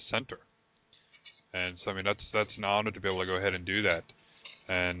over at the center. And so, that's an honor to be able to go ahead and do that.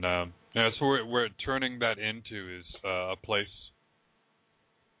 And so we're turning that into is a place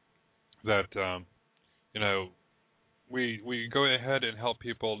that, we go ahead and help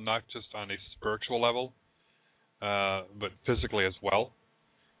people not just on a spiritual level, but physically as well.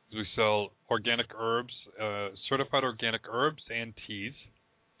 We sell organic herbs, certified organic herbs and teas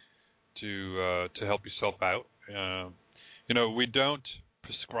to help yourself out. We don't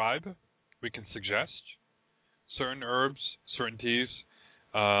prescribe. We can suggest certain herbs, certain teas,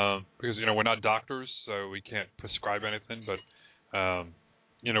 because we're not doctors, so we can't prescribe anything. But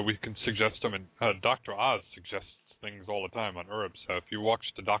we can suggest them, and Dr. Oz suggests things all the time on herbs. So if you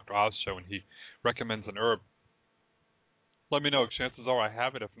watch the Dr. Oz show and he recommends an herb, let me know. Chances are I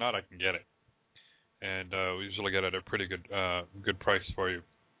have it. If not, I can get it. And we usually get it at a pretty good price for you.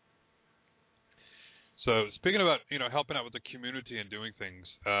 So speaking about, helping out with the community and doing things,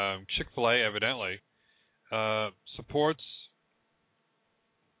 Chick-fil-A evidently supports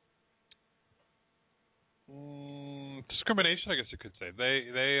discrimination, I guess you could say.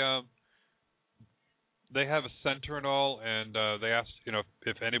 They have a center and all, and they asked,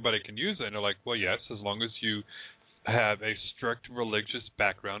 if anybody can use it. And they're like, well, yes, as long as you have a strict religious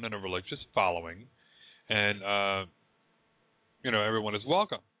background and a religious following, and, everyone is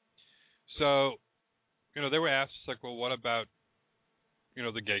welcome. So, they were asked, like, well, what about,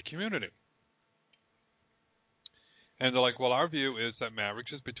 the gay community? And they're like, well, our view is that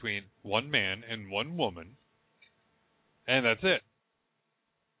marriage is between one man and one woman, and that's it.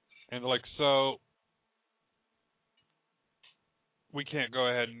 And they're like, so we can't go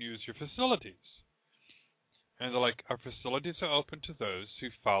ahead and use your facilities. And they're like, our facilities are open to those who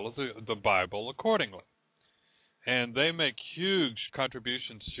follow the Bible accordingly. And they make huge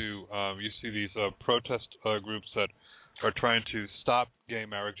contributions to, you see these protest groups that are trying to stop gay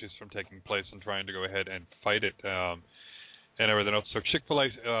marriages from taking place and trying to go ahead and fight it and everything else. So Chick-fil-A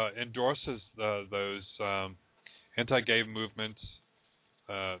endorses those anti-gay movements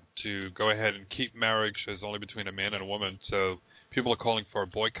to go ahead and keep marriage as only between a man and a woman. So people are calling for a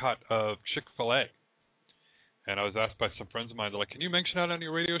boycott of Chick-fil-A. And I was asked by some friends of mine, they're like, can you mention that on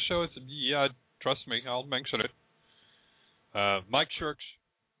your radio show? I said, yeah, trust me, I'll mention it. My church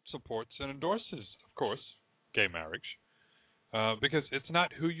supports and endorses, of course, gay marriage, because it's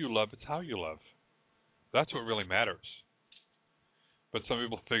not who you love, it's how you love. That's what really matters. But some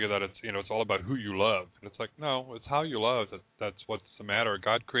people figure that it's all about who you love. And it's like, no, it's how you love. That's what's the matter.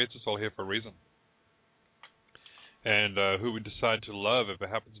 God creates us all here for a reason. And who we decide to love, if it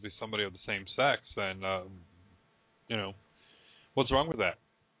happens to be somebody of the same sex, then, what's wrong with that?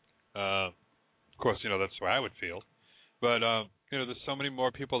 Of course, that's the way I would feel. But, there's so many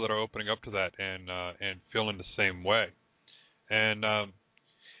more people that are opening up to that and feeling the same way. And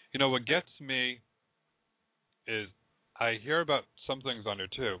what gets me is I hear about some things on there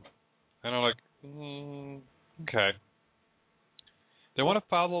too, and I'm like, okay. They want to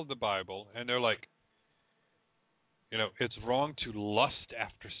follow the Bible, and they're like, it's wrong to lust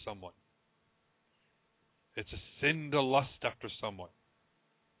after someone. It's a sin to lust after someone.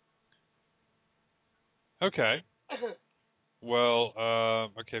 Okay. Well,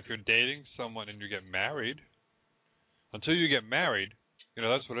 okay, if you're dating someone and you get married, until you get married,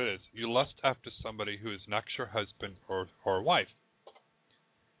 that's what it is. You lust after somebody who is not your husband or wife.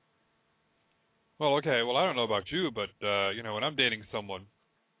 Well, okay, well, I don't know about you, but, when I'm dating someone,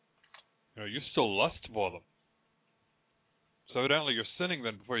 you still lust for them. So evidently you're sinning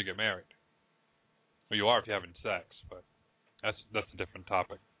then before you get married. Well, you are if you're having sex, but that's a different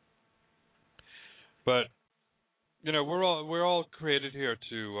topic. But, we're all created here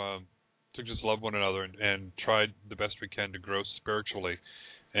to just love one another and try the best we can to grow spiritually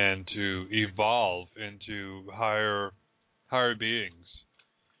and to evolve into higher beings.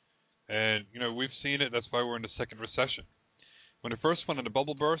 And, we've seen it. That's why we're in the second recession. When the first one in the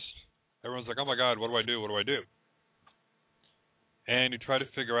bubble burst, everyone's like, oh, my God, what do I do? What do I do? And you try to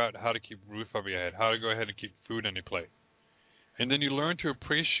figure out how to keep a roof over your head, how to go ahead and keep food on your plate. And then you learn to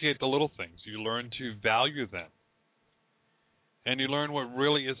appreciate the little things. You learn to value them. And you learn what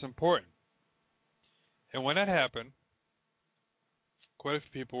really is important. And when that happened, quite a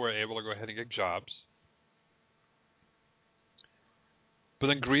few people were able to go ahead and get jobs. But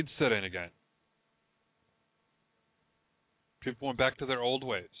then greed set in again. People went back to their old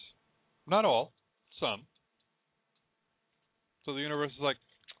ways. Not all, some. So the universe is like,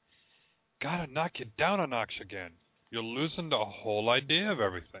 gotta knock you down a notch again. You're losing the whole idea of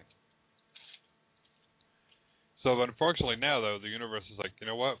everything. So unfortunately now, though, the universe is like, you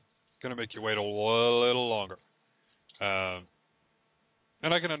know what? It's going to make you wait a little longer. And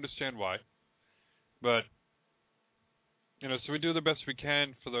I can understand why. But, so we do the best we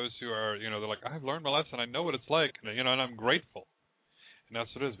can for those who are, they're like, I've learned my lesson. I know what it's like. And I'm grateful. And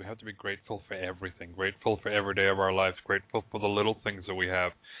that's what it is. We have to be grateful for everything. Grateful for every day of our lives. Grateful for the little things that we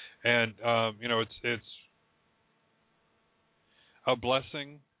have. And, it's a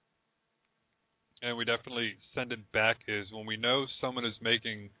blessing. And we definitely send it back is when we know someone is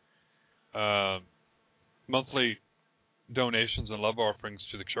making monthly donations and love offerings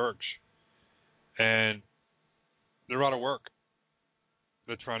to the church. And they're out of work.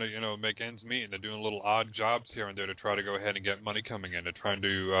 They're trying to, make ends meet, and they're doing little odd jobs here and there to try to go ahead and get money coming in. They're trying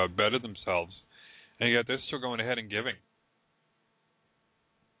to better themselves. And yet they're still going ahead and giving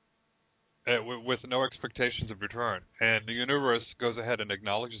with no expectations of return. And the universe goes ahead and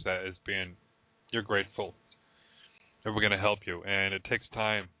acknowledges that as being, you're grateful, and we're going to help you. And it takes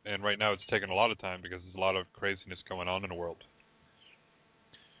time. And right now it's taking a lot of time because there's a lot of craziness going on in the world.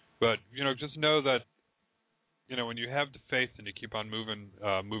 But, just know that, when you have the faith and you keep on moving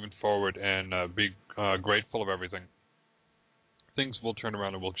forward and be grateful of everything, things will turn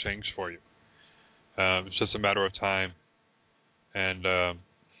around and will change for you. It's just a matter of time. And,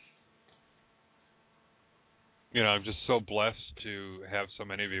 I'm just so blessed to have so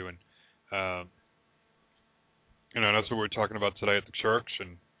many of you. And, that's what we're talking about today at the church,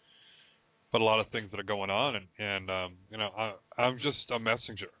 but a lot of things that are going on. And I'm just a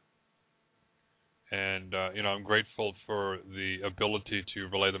messenger. And, I'm grateful for the ability to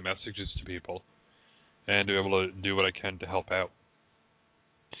relay the messages to people and to be able to do what I can to help out.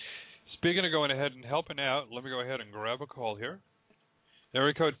 Speaking of going ahead and helping out, let me go ahead and grab a call here.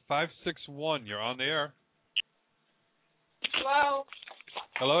 Area code 561, you're on the air. Hello.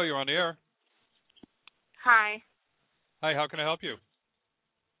 Hello, you're on the air. Hi. Hi, how can I help you?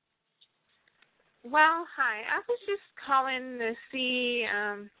 Well, hi. I was just calling to see,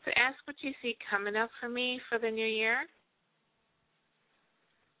 to ask what you see coming up for me for the new year.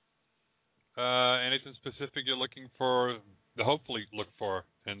 Anything specific you're looking for, to hopefully look for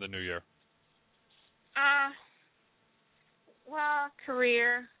in the new year? Well,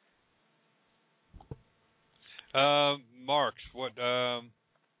 career. March. What?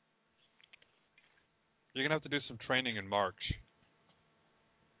 You're gonna have to do some training in March.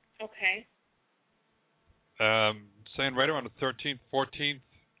 Okay. Saying right around the 13th, 14th.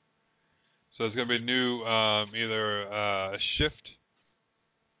 So there's going to be a new either a shift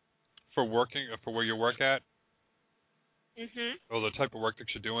for working, for where you work at, or the type of work that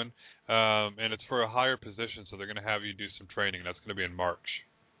you're doing, and it's for a higher position. So they're going to have you do some training. That's going to be in March.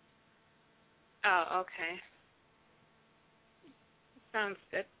 Oh, okay. Sounds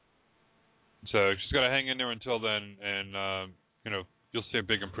good. So she's got to hang in there until then, and you'll see a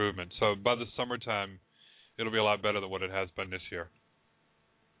big improvement. So by the summertime, it'll be a lot better than what it has been this year.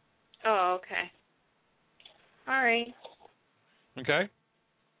 Oh, okay. All right. Okay?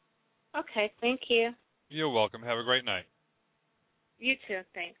 Okay, thank you. You're welcome. Have a great night. You too,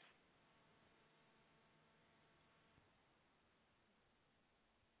 thanks.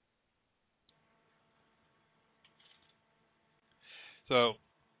 So,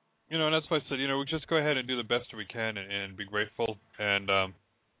 and that's why I said, we just go ahead and do the best we can and be grateful. And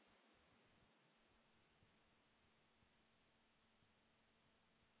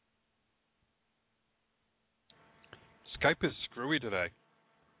Skype is screwy today.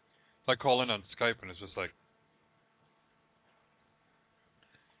 I call in on Skype and it's just like,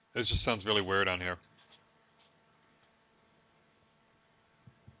 it just sounds really weird on here.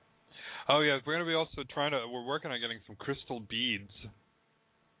 Oh yeah, we're going to be also we're working on getting some crystal beads.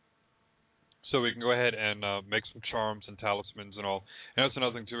 So we can go ahead and make some charms and talismans and all. And that's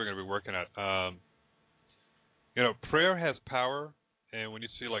another thing too we're going to be working at. Prayer has power, and when you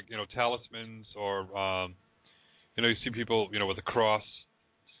see talismans or you see people with a cross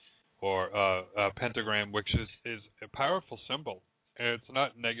or a pentagram, which is a powerful symbol. And it's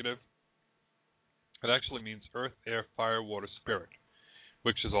not negative. It actually means earth, air, fire, water, spirit,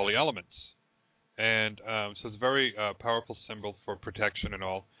 which is all the elements. And so it's a very powerful symbol for protection and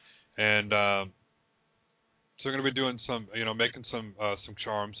all. And so we're going to be doing some, making some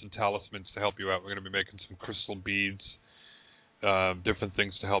charms and talismans to help you out. We're going to be making some crystal beads, different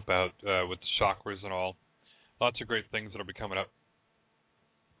things to help out with the chakras and all. Lots of great things that will be coming up.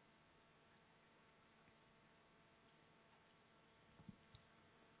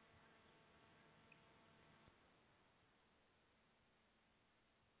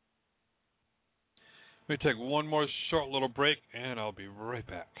 Let me take one more short little break, and I'll be right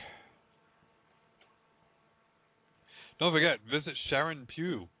back. Don't forget, visit Sharon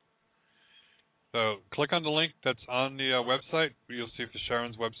Pugh. So click on the link that's on the website. You'll see for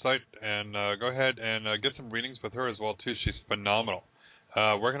Sharon's website, and go ahead and get some readings with her as well too. She's phenomenal.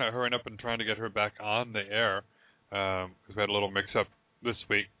 Working at hurrying up and trying to get her back on the air because we had a little mix-up this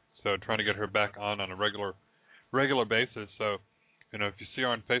week. So trying to get her back on a regular basis. So if you see her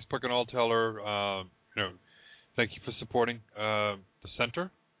on Facebook and all, tell her thank you for supporting the center,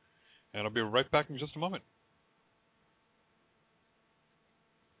 and I'll be right back in just a moment.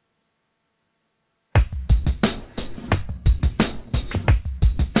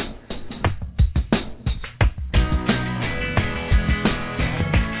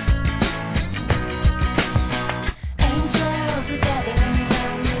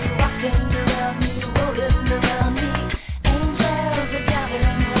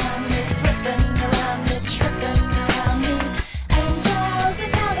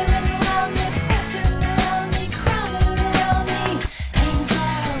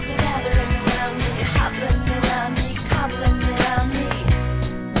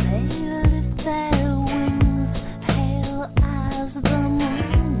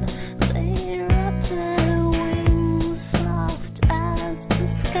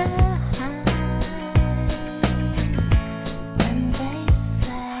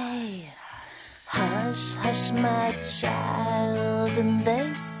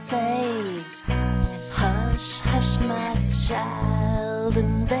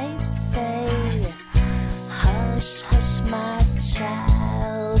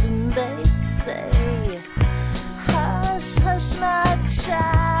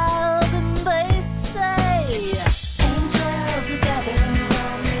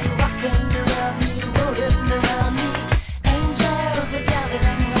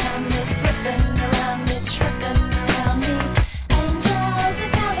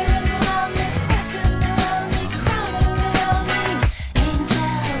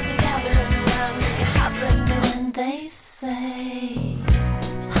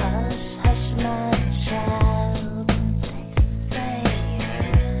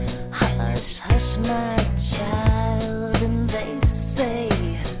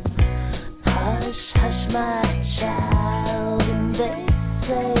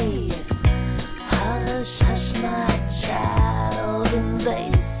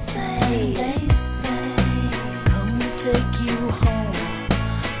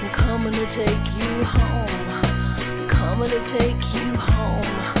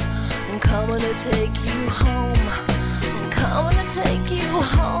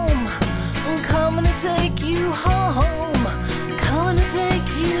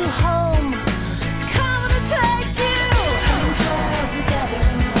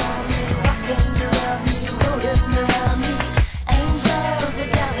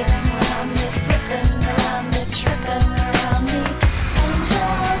 Around me, tripping around me.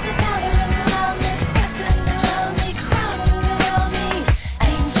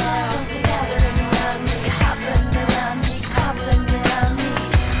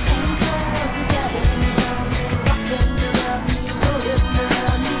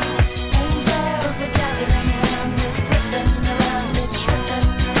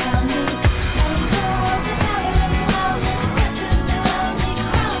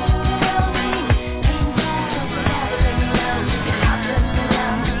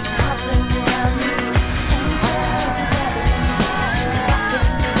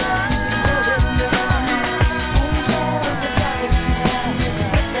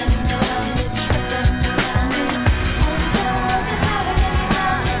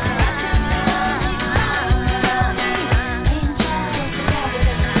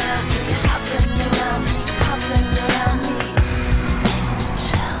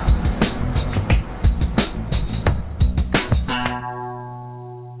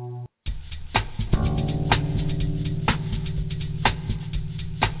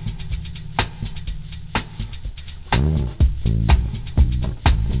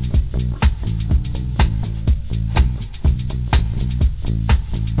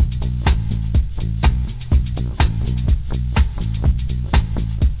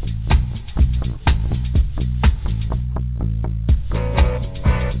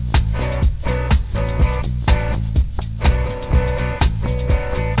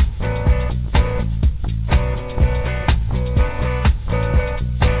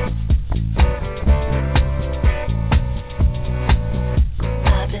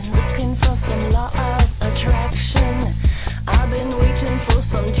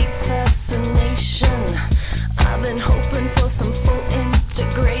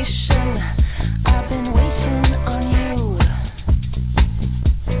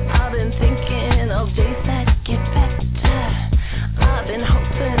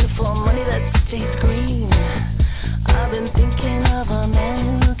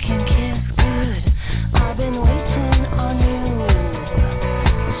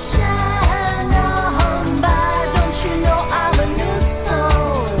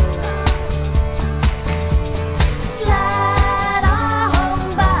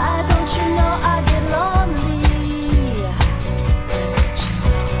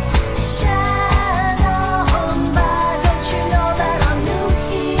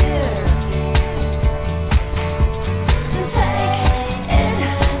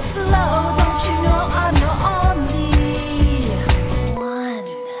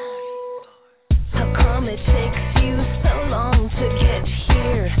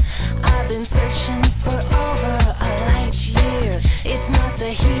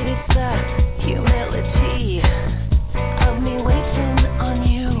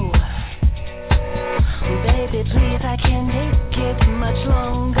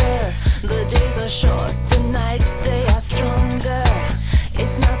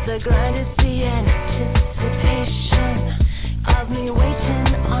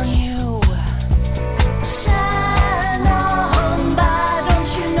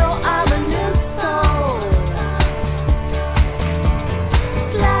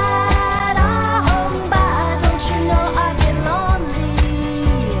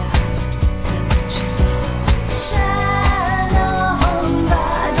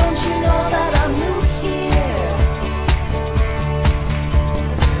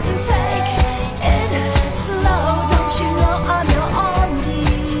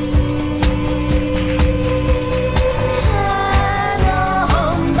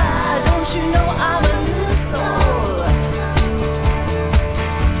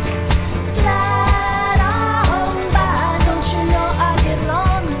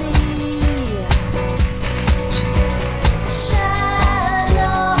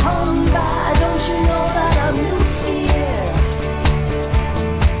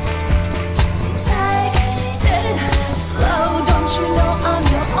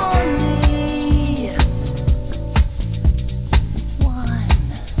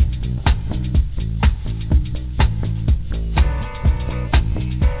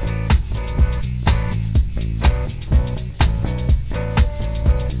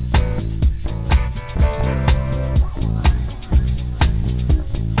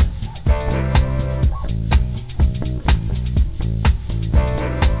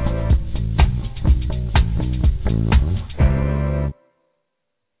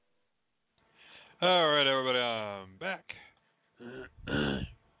 All right, everybody, I'm back.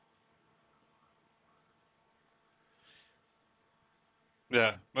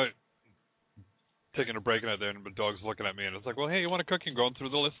 Yeah, taking a break out there, and the dog's looking at me, and it's like, well, hey, you want a cookie? And going through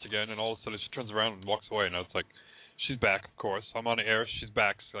the list again, and all of a sudden she turns around and walks away, and it's like, she's back, of course. I'm on the air, she's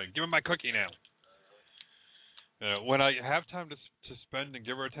back. She's like, give me my cookie now. When I have time to spend and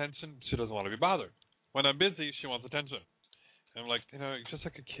give her attention, she doesn't want to be bothered. When I'm busy, she wants attention. And I'm like, just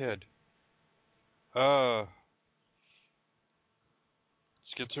like a kid. She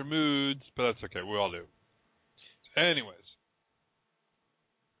gets her moods, but that's okay. We all do. Anyways.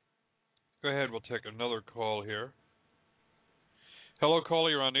 Go ahead. We'll take another call here. Hello, caller.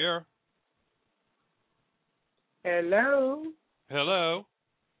 You're on the air. Hello. Hello.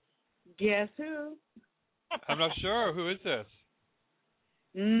 Guess who? I'm not sure. Who is this?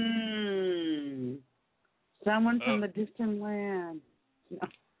 Someone from the distant land. No.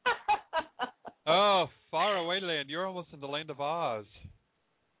 Oh, far away land. You're almost in the land of Oz.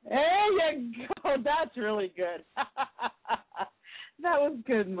 There you go. That's really good. That was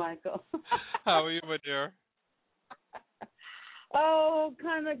good, Michael. How are you, my dear? Oh,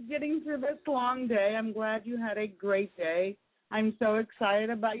 kind of getting through this long day. I'm glad you had a great day. I'm so excited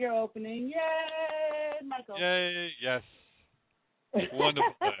about your opening. Yay, Michael. Yay, yes.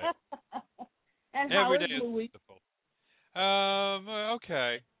 Wonderful day. And every how day is Louis? Wonderful.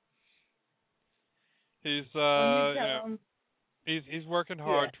 Okay. He's he's working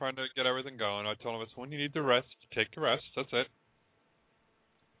hard trying to get everything going. I told him it's when you need to rest, take the rest. That's it.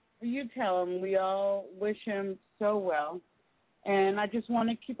 You tell him we all wish him so well. And I just want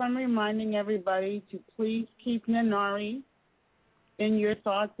to keep on reminding everybody to please keep Nanari in your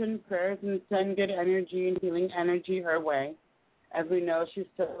thoughts and prayers and send good energy and healing energy her way. As we know, she's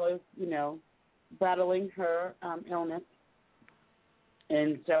still, battling her illness.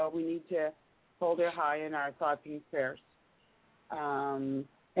 And so we need to hold her high in our thoughts and prayers. And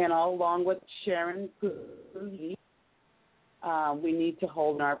all along with Sharon, we need to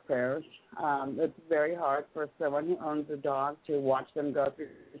hold in our prayers. It's very hard for someone who owns a dog to watch them go through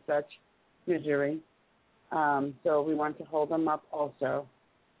such misery. So we want to hold them up also.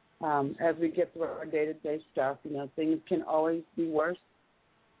 As we get through our day-to-day stuff, things can always be worse.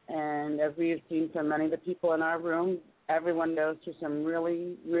 And as we have seen from many of the people in our room, everyone goes through some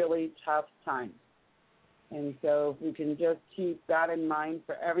really, really tough times. And so if we can just keep that in mind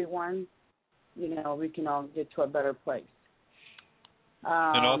for everyone, we can all get to a better place.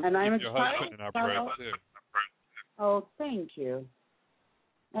 And also and I'm keep your husband in our prayers, too. Oh, thank you.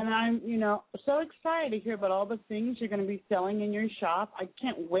 And I'm, so excited to hear about all the things you're going to be selling in your shop. I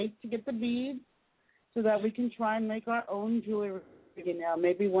can't wait to get the beads so that we can try and make our own jewelry.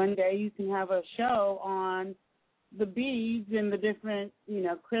 Maybe one day you can have a show on the beads and the different,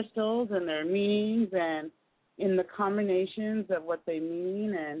 crystals and their meanings and in the combinations of what they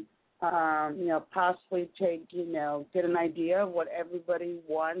mean and, possibly take, get an idea of what everybody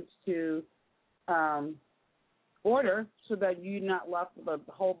wants to order so that you're not left with a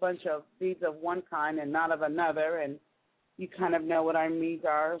whole bunch of beads of one kind and not of another, and you kind of know what our needs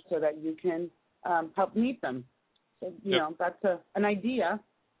are so that you can help meet them. So, that's an idea.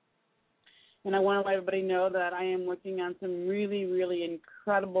 And I want to let everybody know that I am working on some really, really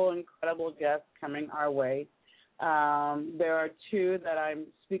incredible guests coming our way. There are two that I'm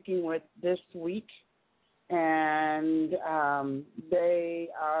speaking with this week, and they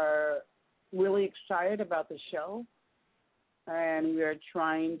are really excited about the show, and we are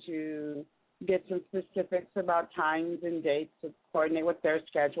trying to get some specifics about times and dates to coordinate with their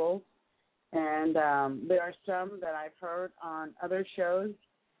schedules. And there are some that I've heard on other shows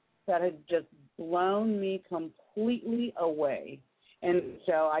that have just blown me completely away. And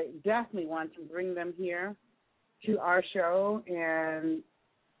so I definitely want to bring them here to our show and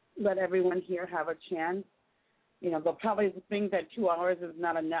let everyone here have a chance. They'll probably think that 2 hours is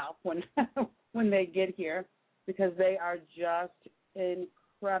not enough when they get here because they are just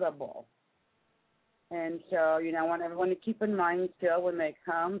incredible. And so, I want everyone to keep in mind still when they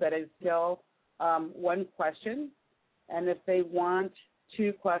come that it's still one question. And if they want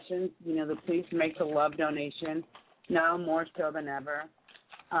 2 questions, please make the love donation now more so than ever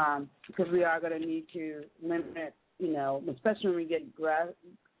because we are going to need to limit, especially when we get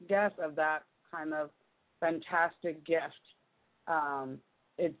guests of that kind of fantastic gift.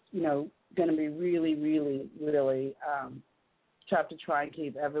 It's, going to be really, really, really tough to try and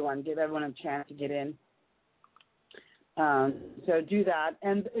give everyone a chance to get in. So do that.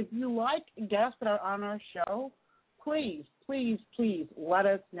 And if you like guests that are on our show, please, please, please let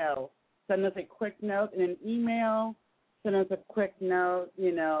us know. Send us a quick note in an email. Send us a quick note,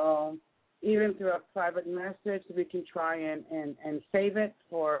 even through a private message, we can try and save it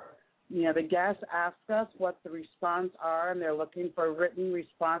for, the guests ask us what the response are, and they're looking for written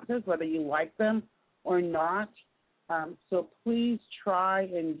responses, whether you like them or not. So please try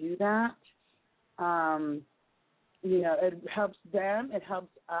and do that. It helps them, it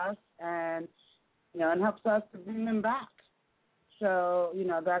helps us, and, it helps us to bring them back. So,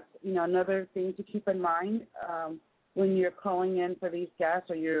 that's, another thing to keep in mind when you're calling in for these guests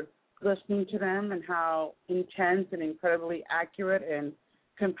or you're listening to them and how intense and incredibly accurate and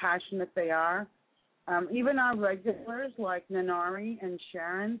compassionate they are. Even our regulars like Nanari and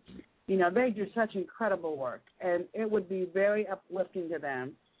Sharon, they do such incredible work, and it would be very uplifting to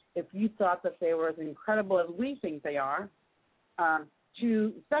them if you thought that they were as incredible as we think they are,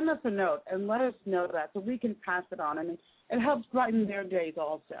 to send us a note and let us know that so we can pass it on, and it helps brighten their days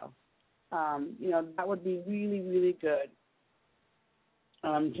also. That would be really, really good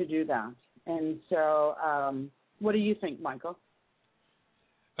to do that. And so what do you think, Michael?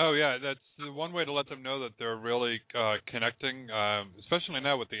 Oh, yeah, that's one way to let them know that they're really connecting, especially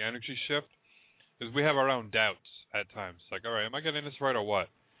now with the energy shift, is we have our own doubts at times. Like, all right, am I getting this right or what?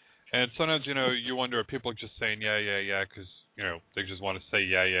 And sometimes, you wonder if people are just saying, yeah, because, they just want to say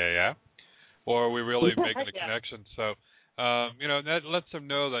yeah. Or are we really making a connection? So, that lets them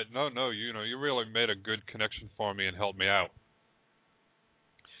know that, no, you really made a good connection for me and helped me out.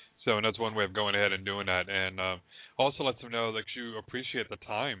 So, and that's one way of going ahead and doing that. And also lets them know that you appreciate the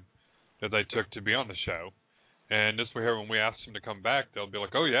time that they took to be on the show. And this way here, when we ask them to come back, they'll be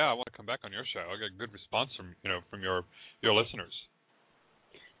like, oh, yeah, I want to come back on your show. I got a good response from your listeners.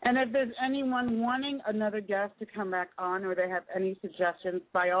 And if there's anyone wanting another guest to come back on or they have any suggestions,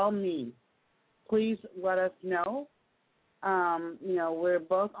 by all means, please let us know. We're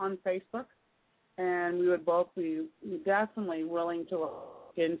both on Facebook, and we would both be definitely willing to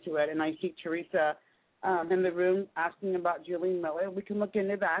look into it. And I see Teresa in the room asking about Julie Miller. We can look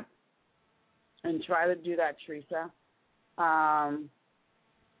into that and try to do that, Teresa. And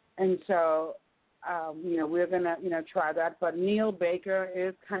so, we're going to, try that. But Neil Baker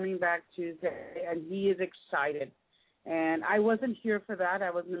is coming back Tuesday, and he is excited. And I wasn't here for that.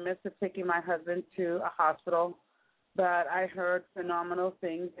 I was in the midst of taking my husband to a hospital. But I heard phenomenal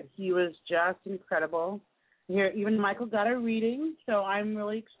things, and he was just incredible. Here, even Michael got a reading, so I'm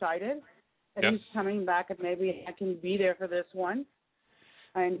really excited that he's coming back, and maybe I can be there for this one.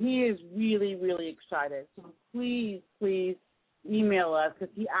 And he is really, really excited. So please email us,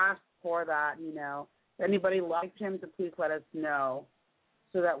 because he asked for that, If anybody liked him, so please let us know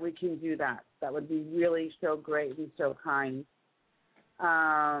so that we can do that. That would be really so great and so kind.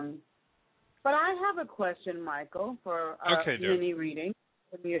 But I have a question, Michael, for a mini reading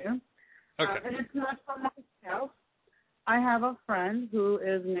from you. Okay. And it's not for myself. I have a friend who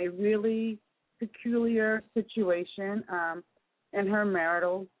is in a really peculiar situation in her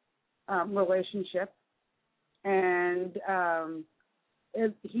marital relationship. And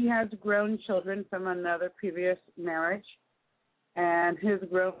he has grown children from another previous marriage. And his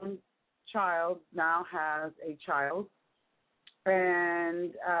grown child now has a child.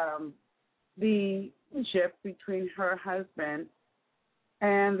 And the relationship between her husband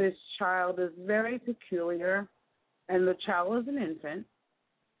and this child is very peculiar, and the child is an infant,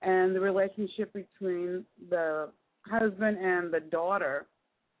 and the relationship between the husband and the daughter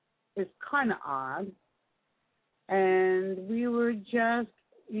is kind of odd, and we were just,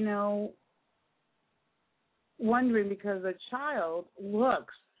 wondering because the child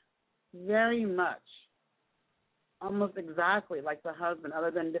looks very much almost exactly like the husband,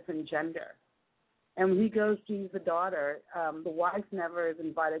 other than different gender. And when he goes to see the daughter, the wife never is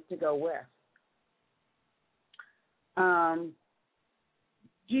invited to go with.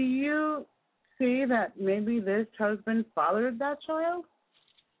 Do you see that maybe this husband fathered that child?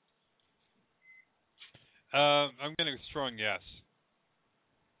 I'm getting a strong yes.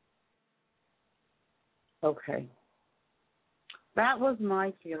 Okay. That was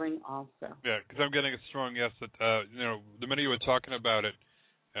my feeling also. Yeah, because I'm getting a strong yes that, the minute you were talking about it,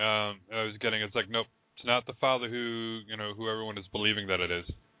 I was getting, it's like, nope, it's not the father who everyone is believing that it is.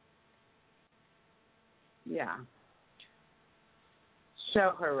 Yeah.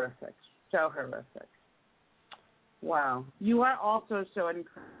 So horrific. So horrific. Wow. You are also so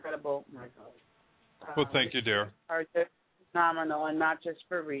incredible, Michael. Well, thank you, dear. Are just phenomenal, and not just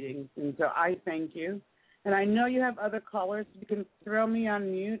for readings. And so I thank you. And I know you have other callers. You can throw me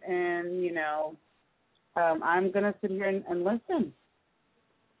on mute, and, I'm going to sit here and listen.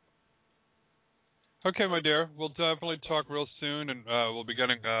 Okay, my dear. We'll definitely talk real soon, and we'll be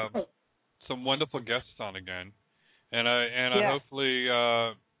getting some wonderful guests on again. And I hopefully,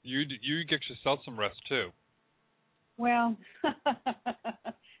 you get yourself some rest too. Well,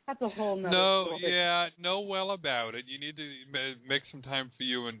 that's a whole nother story. Yeah, know well about it. You need to make some time for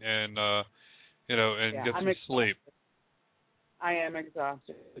you and get some sleep. I am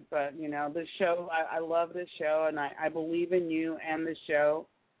exhausted, but the show. I love this show, and I believe in you and the show,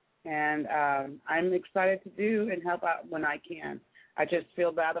 and I'm excited to do and help out when I can. I just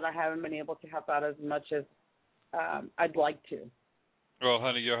feel bad that I haven't been able to help out as much as I'd like to. Well,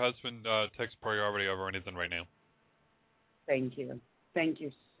 honey, your husband takes priority over anything right now. Thank you. Thank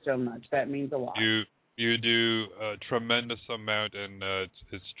you so much. That means a lot. You do a tremendous amount, and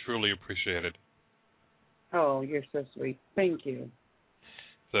it's truly appreciated. Oh, you're so sweet. Thank you.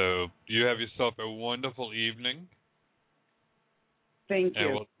 So you have yourself a wonderful evening. Thank you.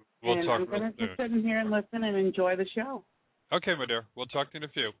 And we'll talk I'm going to soon. just sit in here and listen and enjoy the show. Okay, my dear. We'll talk to you in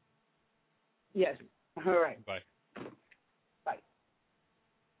a few. Yes. All right. Bye. Bye.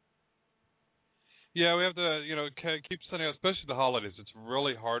 Yeah, we have to, keep sending out, especially the holidays. It's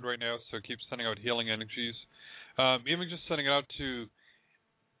really hard right now, so keep sending out healing energies. Even just sending it out to,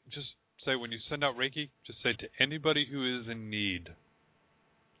 just say when you send out Reiki, just say to anybody who is in need,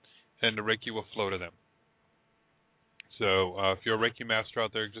 and the Reiki will flow to them. So if you're a Reiki master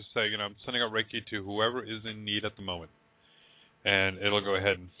out there, just say, I'm sending out Reiki to whoever is in need at the moment, and it'll go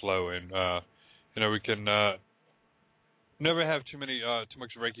ahead and flow. And we can never have too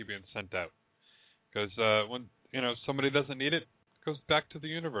much Reiki being sent out, because when somebody doesn't need it, it goes back to the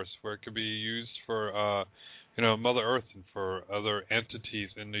universe where it could be used for Mother Earth and for other entities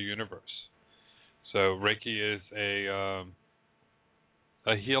in the universe. So Reiki is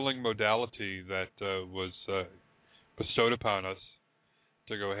a healing modality that was bestowed upon us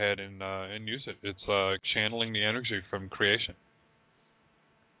to go ahead and use it. It's channeling the energy from creation.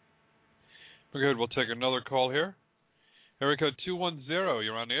 We're good. We'll take another call here. Area code 210.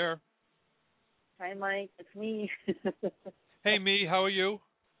 You're on the air. Hi, Mike. It's me. Hey, me. How are you?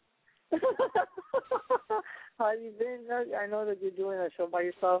 How have you been? I know that you're doing a show by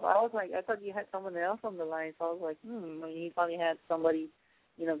yourself. I thought you had someone else on the line, so I was like, he probably had somebody,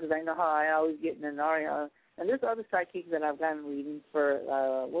 because I know how I always get in an area. And there's other psychics that I've gotten readings for.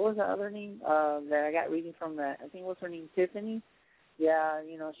 What was the other name that I got readings from? That I think was her name, Tiffany. Yeah,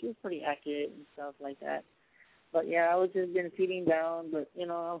 she was pretty accurate and stuff like that. But yeah, I was just been feeling down, but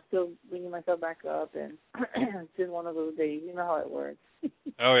I'm still bringing myself back up, and it's just one of those days. You know how it works.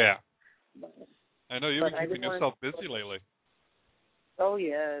 Oh yeah. But, I know you've been keeping yourself busy lately. Oh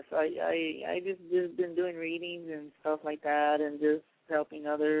yes, I just been doing readings and stuff like that, and just helping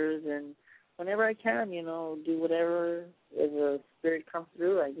others, and whenever I can, do whatever as a spirit comes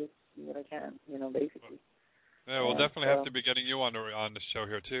through, I just do what I can, basically. Yeah, we'll definitely have to be getting you on the show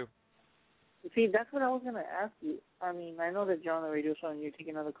here too. See, that's what I was going to ask you. I mean, I know that you're on the radio show and you're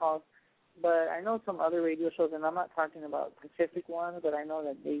taking other calls, but I know some other radio shows, and I'm not talking about specific ones, but I know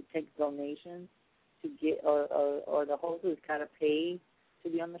that they take donations to get, or the host is kind of paid to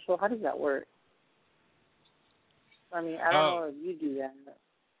be on the show. How does that work? I mean, I don't know if you do that.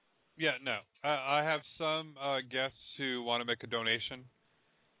 Yeah, no. I have some guests who want to make a donation,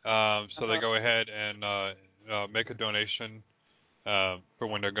 so they go ahead and make a donation for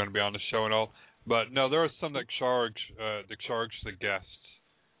when they're going to be on the show and all. But no, there are some that charge the guests,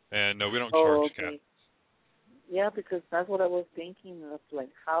 and no, we don't charge guests. Yeah, because that's what I was thinking of, like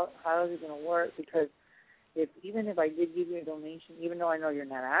how is it going to work? Because even if I did give you a donation, even though I know you're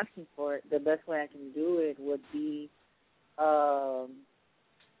not asking for it, the best way I can do it would be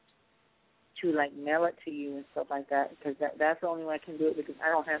to like mail it to you and stuff like that, because that's the only way I can do it, because I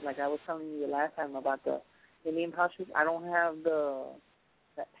don't have, like I was telling you the last time about the Indian pouches, I don't have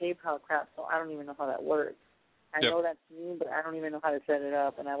that PayPal crap, so I don't even know how that works. I know that's new, but I don't even know how to set it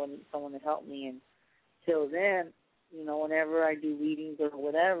up, and I would need someone to help me. And till then, whenever I do readings or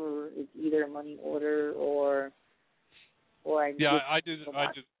whatever, it's either a money order or I do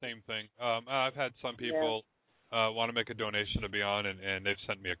the same thing. I've had some people want to make a donation to be on, and they've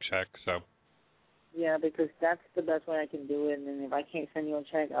sent me a check. So. Yeah, because that's the best way I can do it. And then if I can't send you a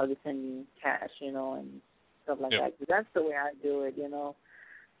check, I'll just send you cash, and stuff like that. Because that's the way I do it,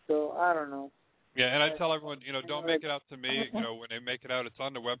 So I don't know. Yeah, and I tell everyone, don't make it out to me. When they make it out, it's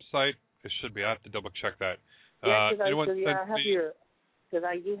on the website. It should be. I have to double check that. Yeah, because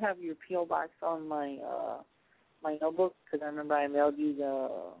I do have your P.O. box on my my notebook, because I remember I mailed you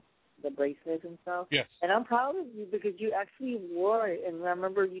the bracelets and stuff. Yes. And I'm proud of you because you actually wore it. And I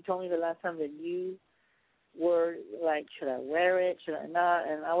remember you told me the last time that you were like, should I wear it? Should I not?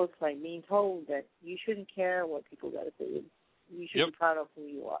 And I was like being told that you shouldn't care what people got to say. You should be proud of who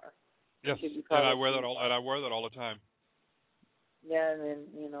you are. Yes, and I wear that all the time. Yeah, and then,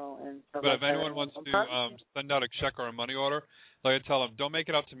 and stuff But like if anyone that. wants to send out a check or a money order, like I tell them, don't make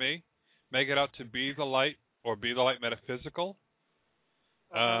it out to me. Make it out to Be the Light or Be the Light Metaphysical,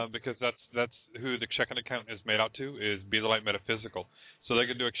 because that's who the checking account is made out to, is Be the Light Metaphysical. So they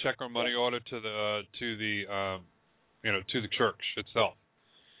can do a check or money order to the church itself,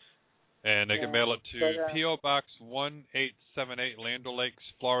 and they can mail it to P.O. Box 1878, Land O'Lakes,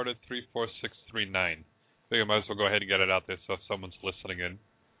 Florida 34639. I think I might as well go ahead and get it out there so if someone's listening in.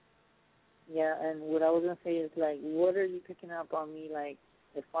 Yeah, and what I was going to say is, like, what are you picking up on me, like,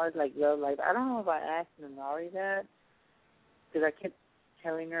 as far as, like, love life? I don't know if I asked Minari that, because I kept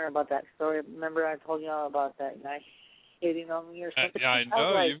telling her about that story. Remember I told y'all about that guy hitting on me or something? Yeah, I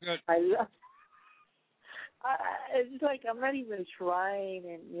know. It's like I'm not even trying,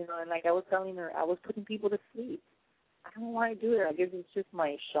 and, and like I was telling her, I was putting people to sleep. I don't know why I do it. I guess it's just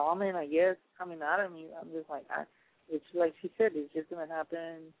my shaman, I guess, coming out of me. I'm just like, it's like she said, it's just going to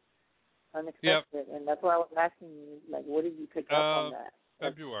happen unexpected. And that's why I was asking you, like, what did you pick up on that?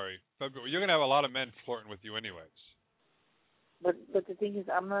 February. You're going to have a lot of men flirting with you anyways. But the thing is,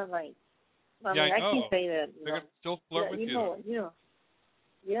 I'm not like, I know. can say that. They're going to still flirt with you.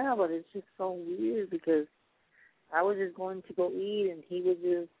 Yeah, but it's just so weird because I was just going to go eat and he was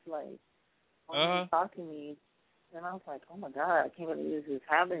just like talking to me. And I was like, oh, my God, I can't believe this is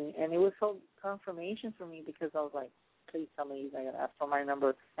happening. And it was so confirmation for me because I was like, please tell me he's not going to ask for my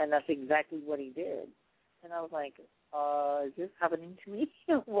number. And that's exactly what he did. And I was like, is this happening to me?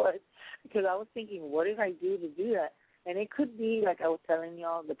 What? Because I was thinking, what did I do to do that? And it could be, like I was telling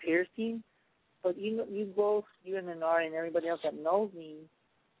y'all, the piercing. But you both, you and Minari and everybody else that knows me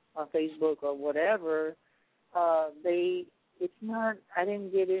on Facebook or whatever, it's not, I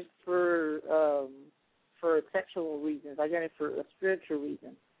didn't get it for sexual reasons. I got it for a spiritual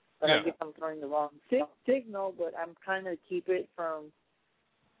reason. But I guess I'm throwing the wrong signal, but I'm trying to keep it from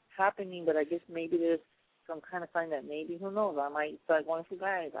happening. But I guess maybe there's some kind of sign that maybe, who knows, I might start going for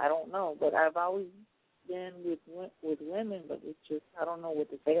guys. I don't know. But I've always been with women, but it's just, I don't know what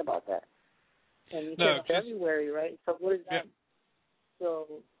to say about that. And you said February, right? So what is that? So,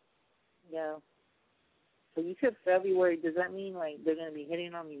 yeah. So you said February. Does that mean like they're going to be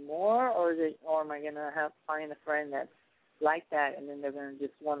hitting on me more, or am I going to have to find a friend that's like that, and then they're going to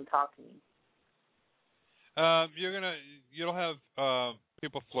just want to talk to me? You'll have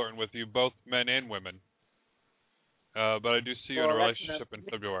people flirting with you, both men and women. But I do see you in a relationship in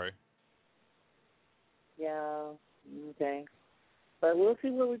February. Yeah. Okay. But we'll see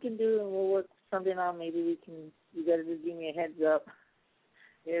what we can do, and we'll work something out. Maybe you got to just give me a heads up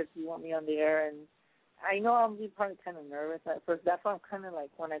if you want me on the air. And I know I'll be probably kind of nervous at first. That's why I'm kind of like,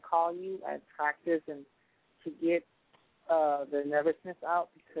 when I call you, I practice and to get the nervousness out,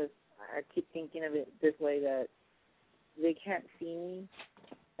 because I keep thinking of it this way, that they can't see me.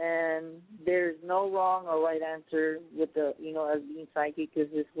 And there's no wrong or right answer with the, as being psychic, is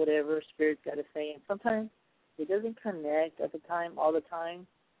just whatever Spirit's got to say. And sometimes it doesn't connect at the time, all the time.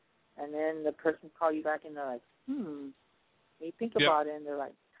 And then the person calls you back and they're like, They think about it and they're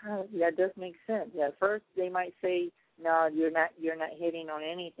like, that does make sense. Yeah, at first they might say, no, you're not hitting on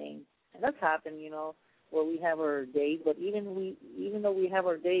anything. And that's happened, where we have our days. But even though we have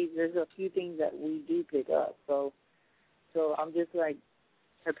our days, there's a few things that we do pick up. So I'm just like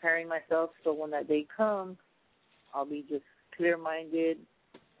preparing myself so when that day comes, I'll be just clear-minded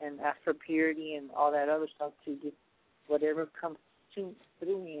and ask for purity and all that other stuff to just whatever comes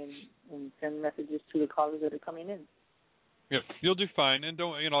through me and send messages to the callers that are coming in. Yeah, you'll do fine, and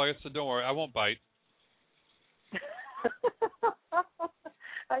don't, like I said, don't worry, I won't bite.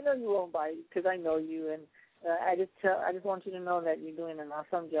 I know you won't bite because I know you, and I just want you to know that you're doing an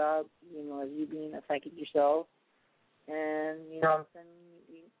awesome job, as you being a psychic yourself, and I'm sending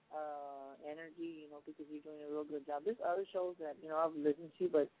you energy, because you're doing a real good job. There's other shows that I've listened to,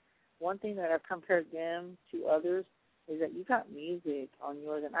 but one thing that I've compared them to others is that you got music on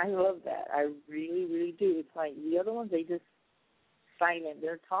yours, and I love that. I really, really do. It's like the other ones, they just silent.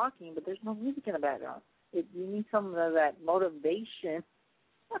 They're talking, but there's no music in the background. You need some of that motivation.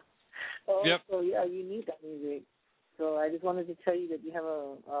 So, yeah, you need that music. So I just wanted to tell you that you have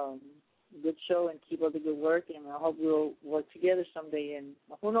a good show and keep up the good work, and I hope we'll work together someday. And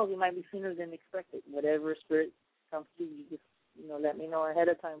who knows, it might be sooner than expected. Whatever spirit comes to you, just let me know ahead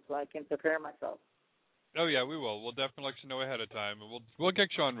of time so I can prepare myself. Oh, yeah, we will. We'll definitely let you know ahead of time, and we'll get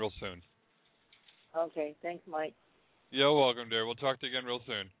you on real soon. Okay, thanks, Mike. You're welcome, dear. We'll talk to you again real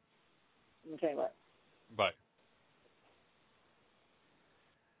soon. Okay, bye. Bye.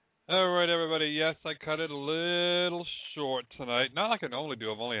 All right, everybody. Yes, I cut it a little short tonight. Not like I normally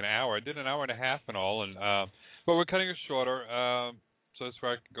do. I'm only an hour. I did an hour and a half and all, and But we're cutting it shorter, so that's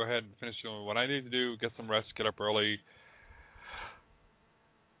where I can go ahead and finish doing what I need to do, get some rest, get up early,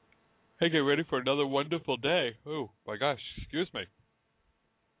 and get ready for another wonderful day. Oh, my gosh, excuse me.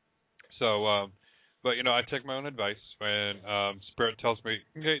 So, but, I take my own advice when Spirit tells me,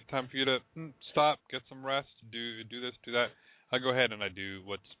 okay, time for you to stop, get some rest, do this, do that. I go ahead and I do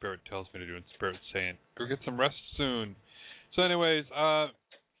what Spirit tells me to do, and Spirit's saying, go get some rest soon. So anyways,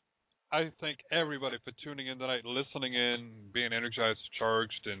 I thank everybody for tuning in tonight, listening in, being energized,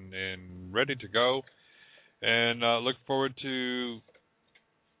 charged, and ready to go. And look forward to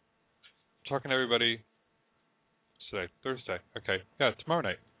talking to everybody today, Thursday. Okay, yeah, tomorrow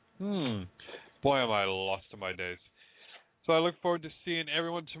night. Boy, am I lost in my days. So I look forward to seeing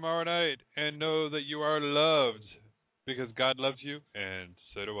everyone tomorrow night, and know that you are loved because God loves you, and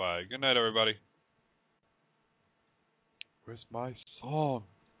so do I. Good night, everybody. Where's my song?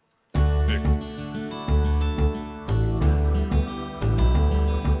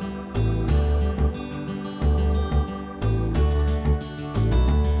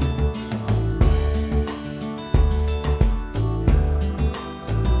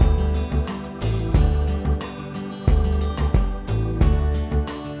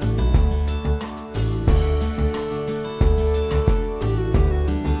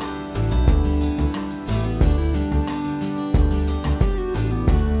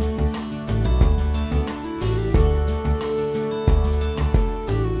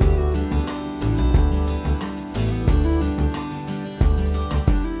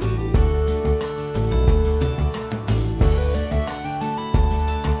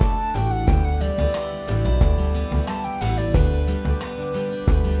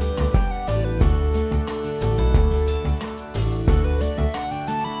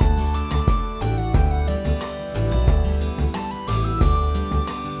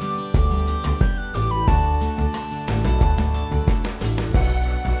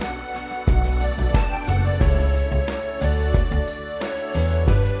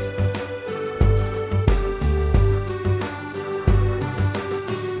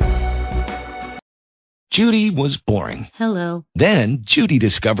 Judy was boring. Hello. Then Judy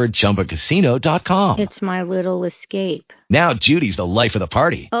discovered ChumbaCasino.com. It's my little escape. Now Judy's the life of the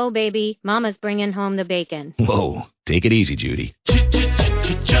party. Oh, baby, mama's bringing home the bacon. Whoa, take it easy, Judy.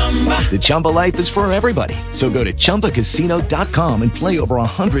 The Chumba life is for everybody. So go to ChumbaCasino.com and play over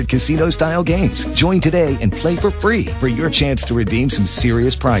 100 casino-style games. Join today and play for free for your chance to redeem some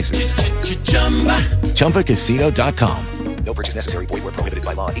serious prizes. ChumbaCasino.com. No purchase necessary. Void where prohibited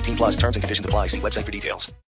by law. 18+ terms and conditions apply. See website for details.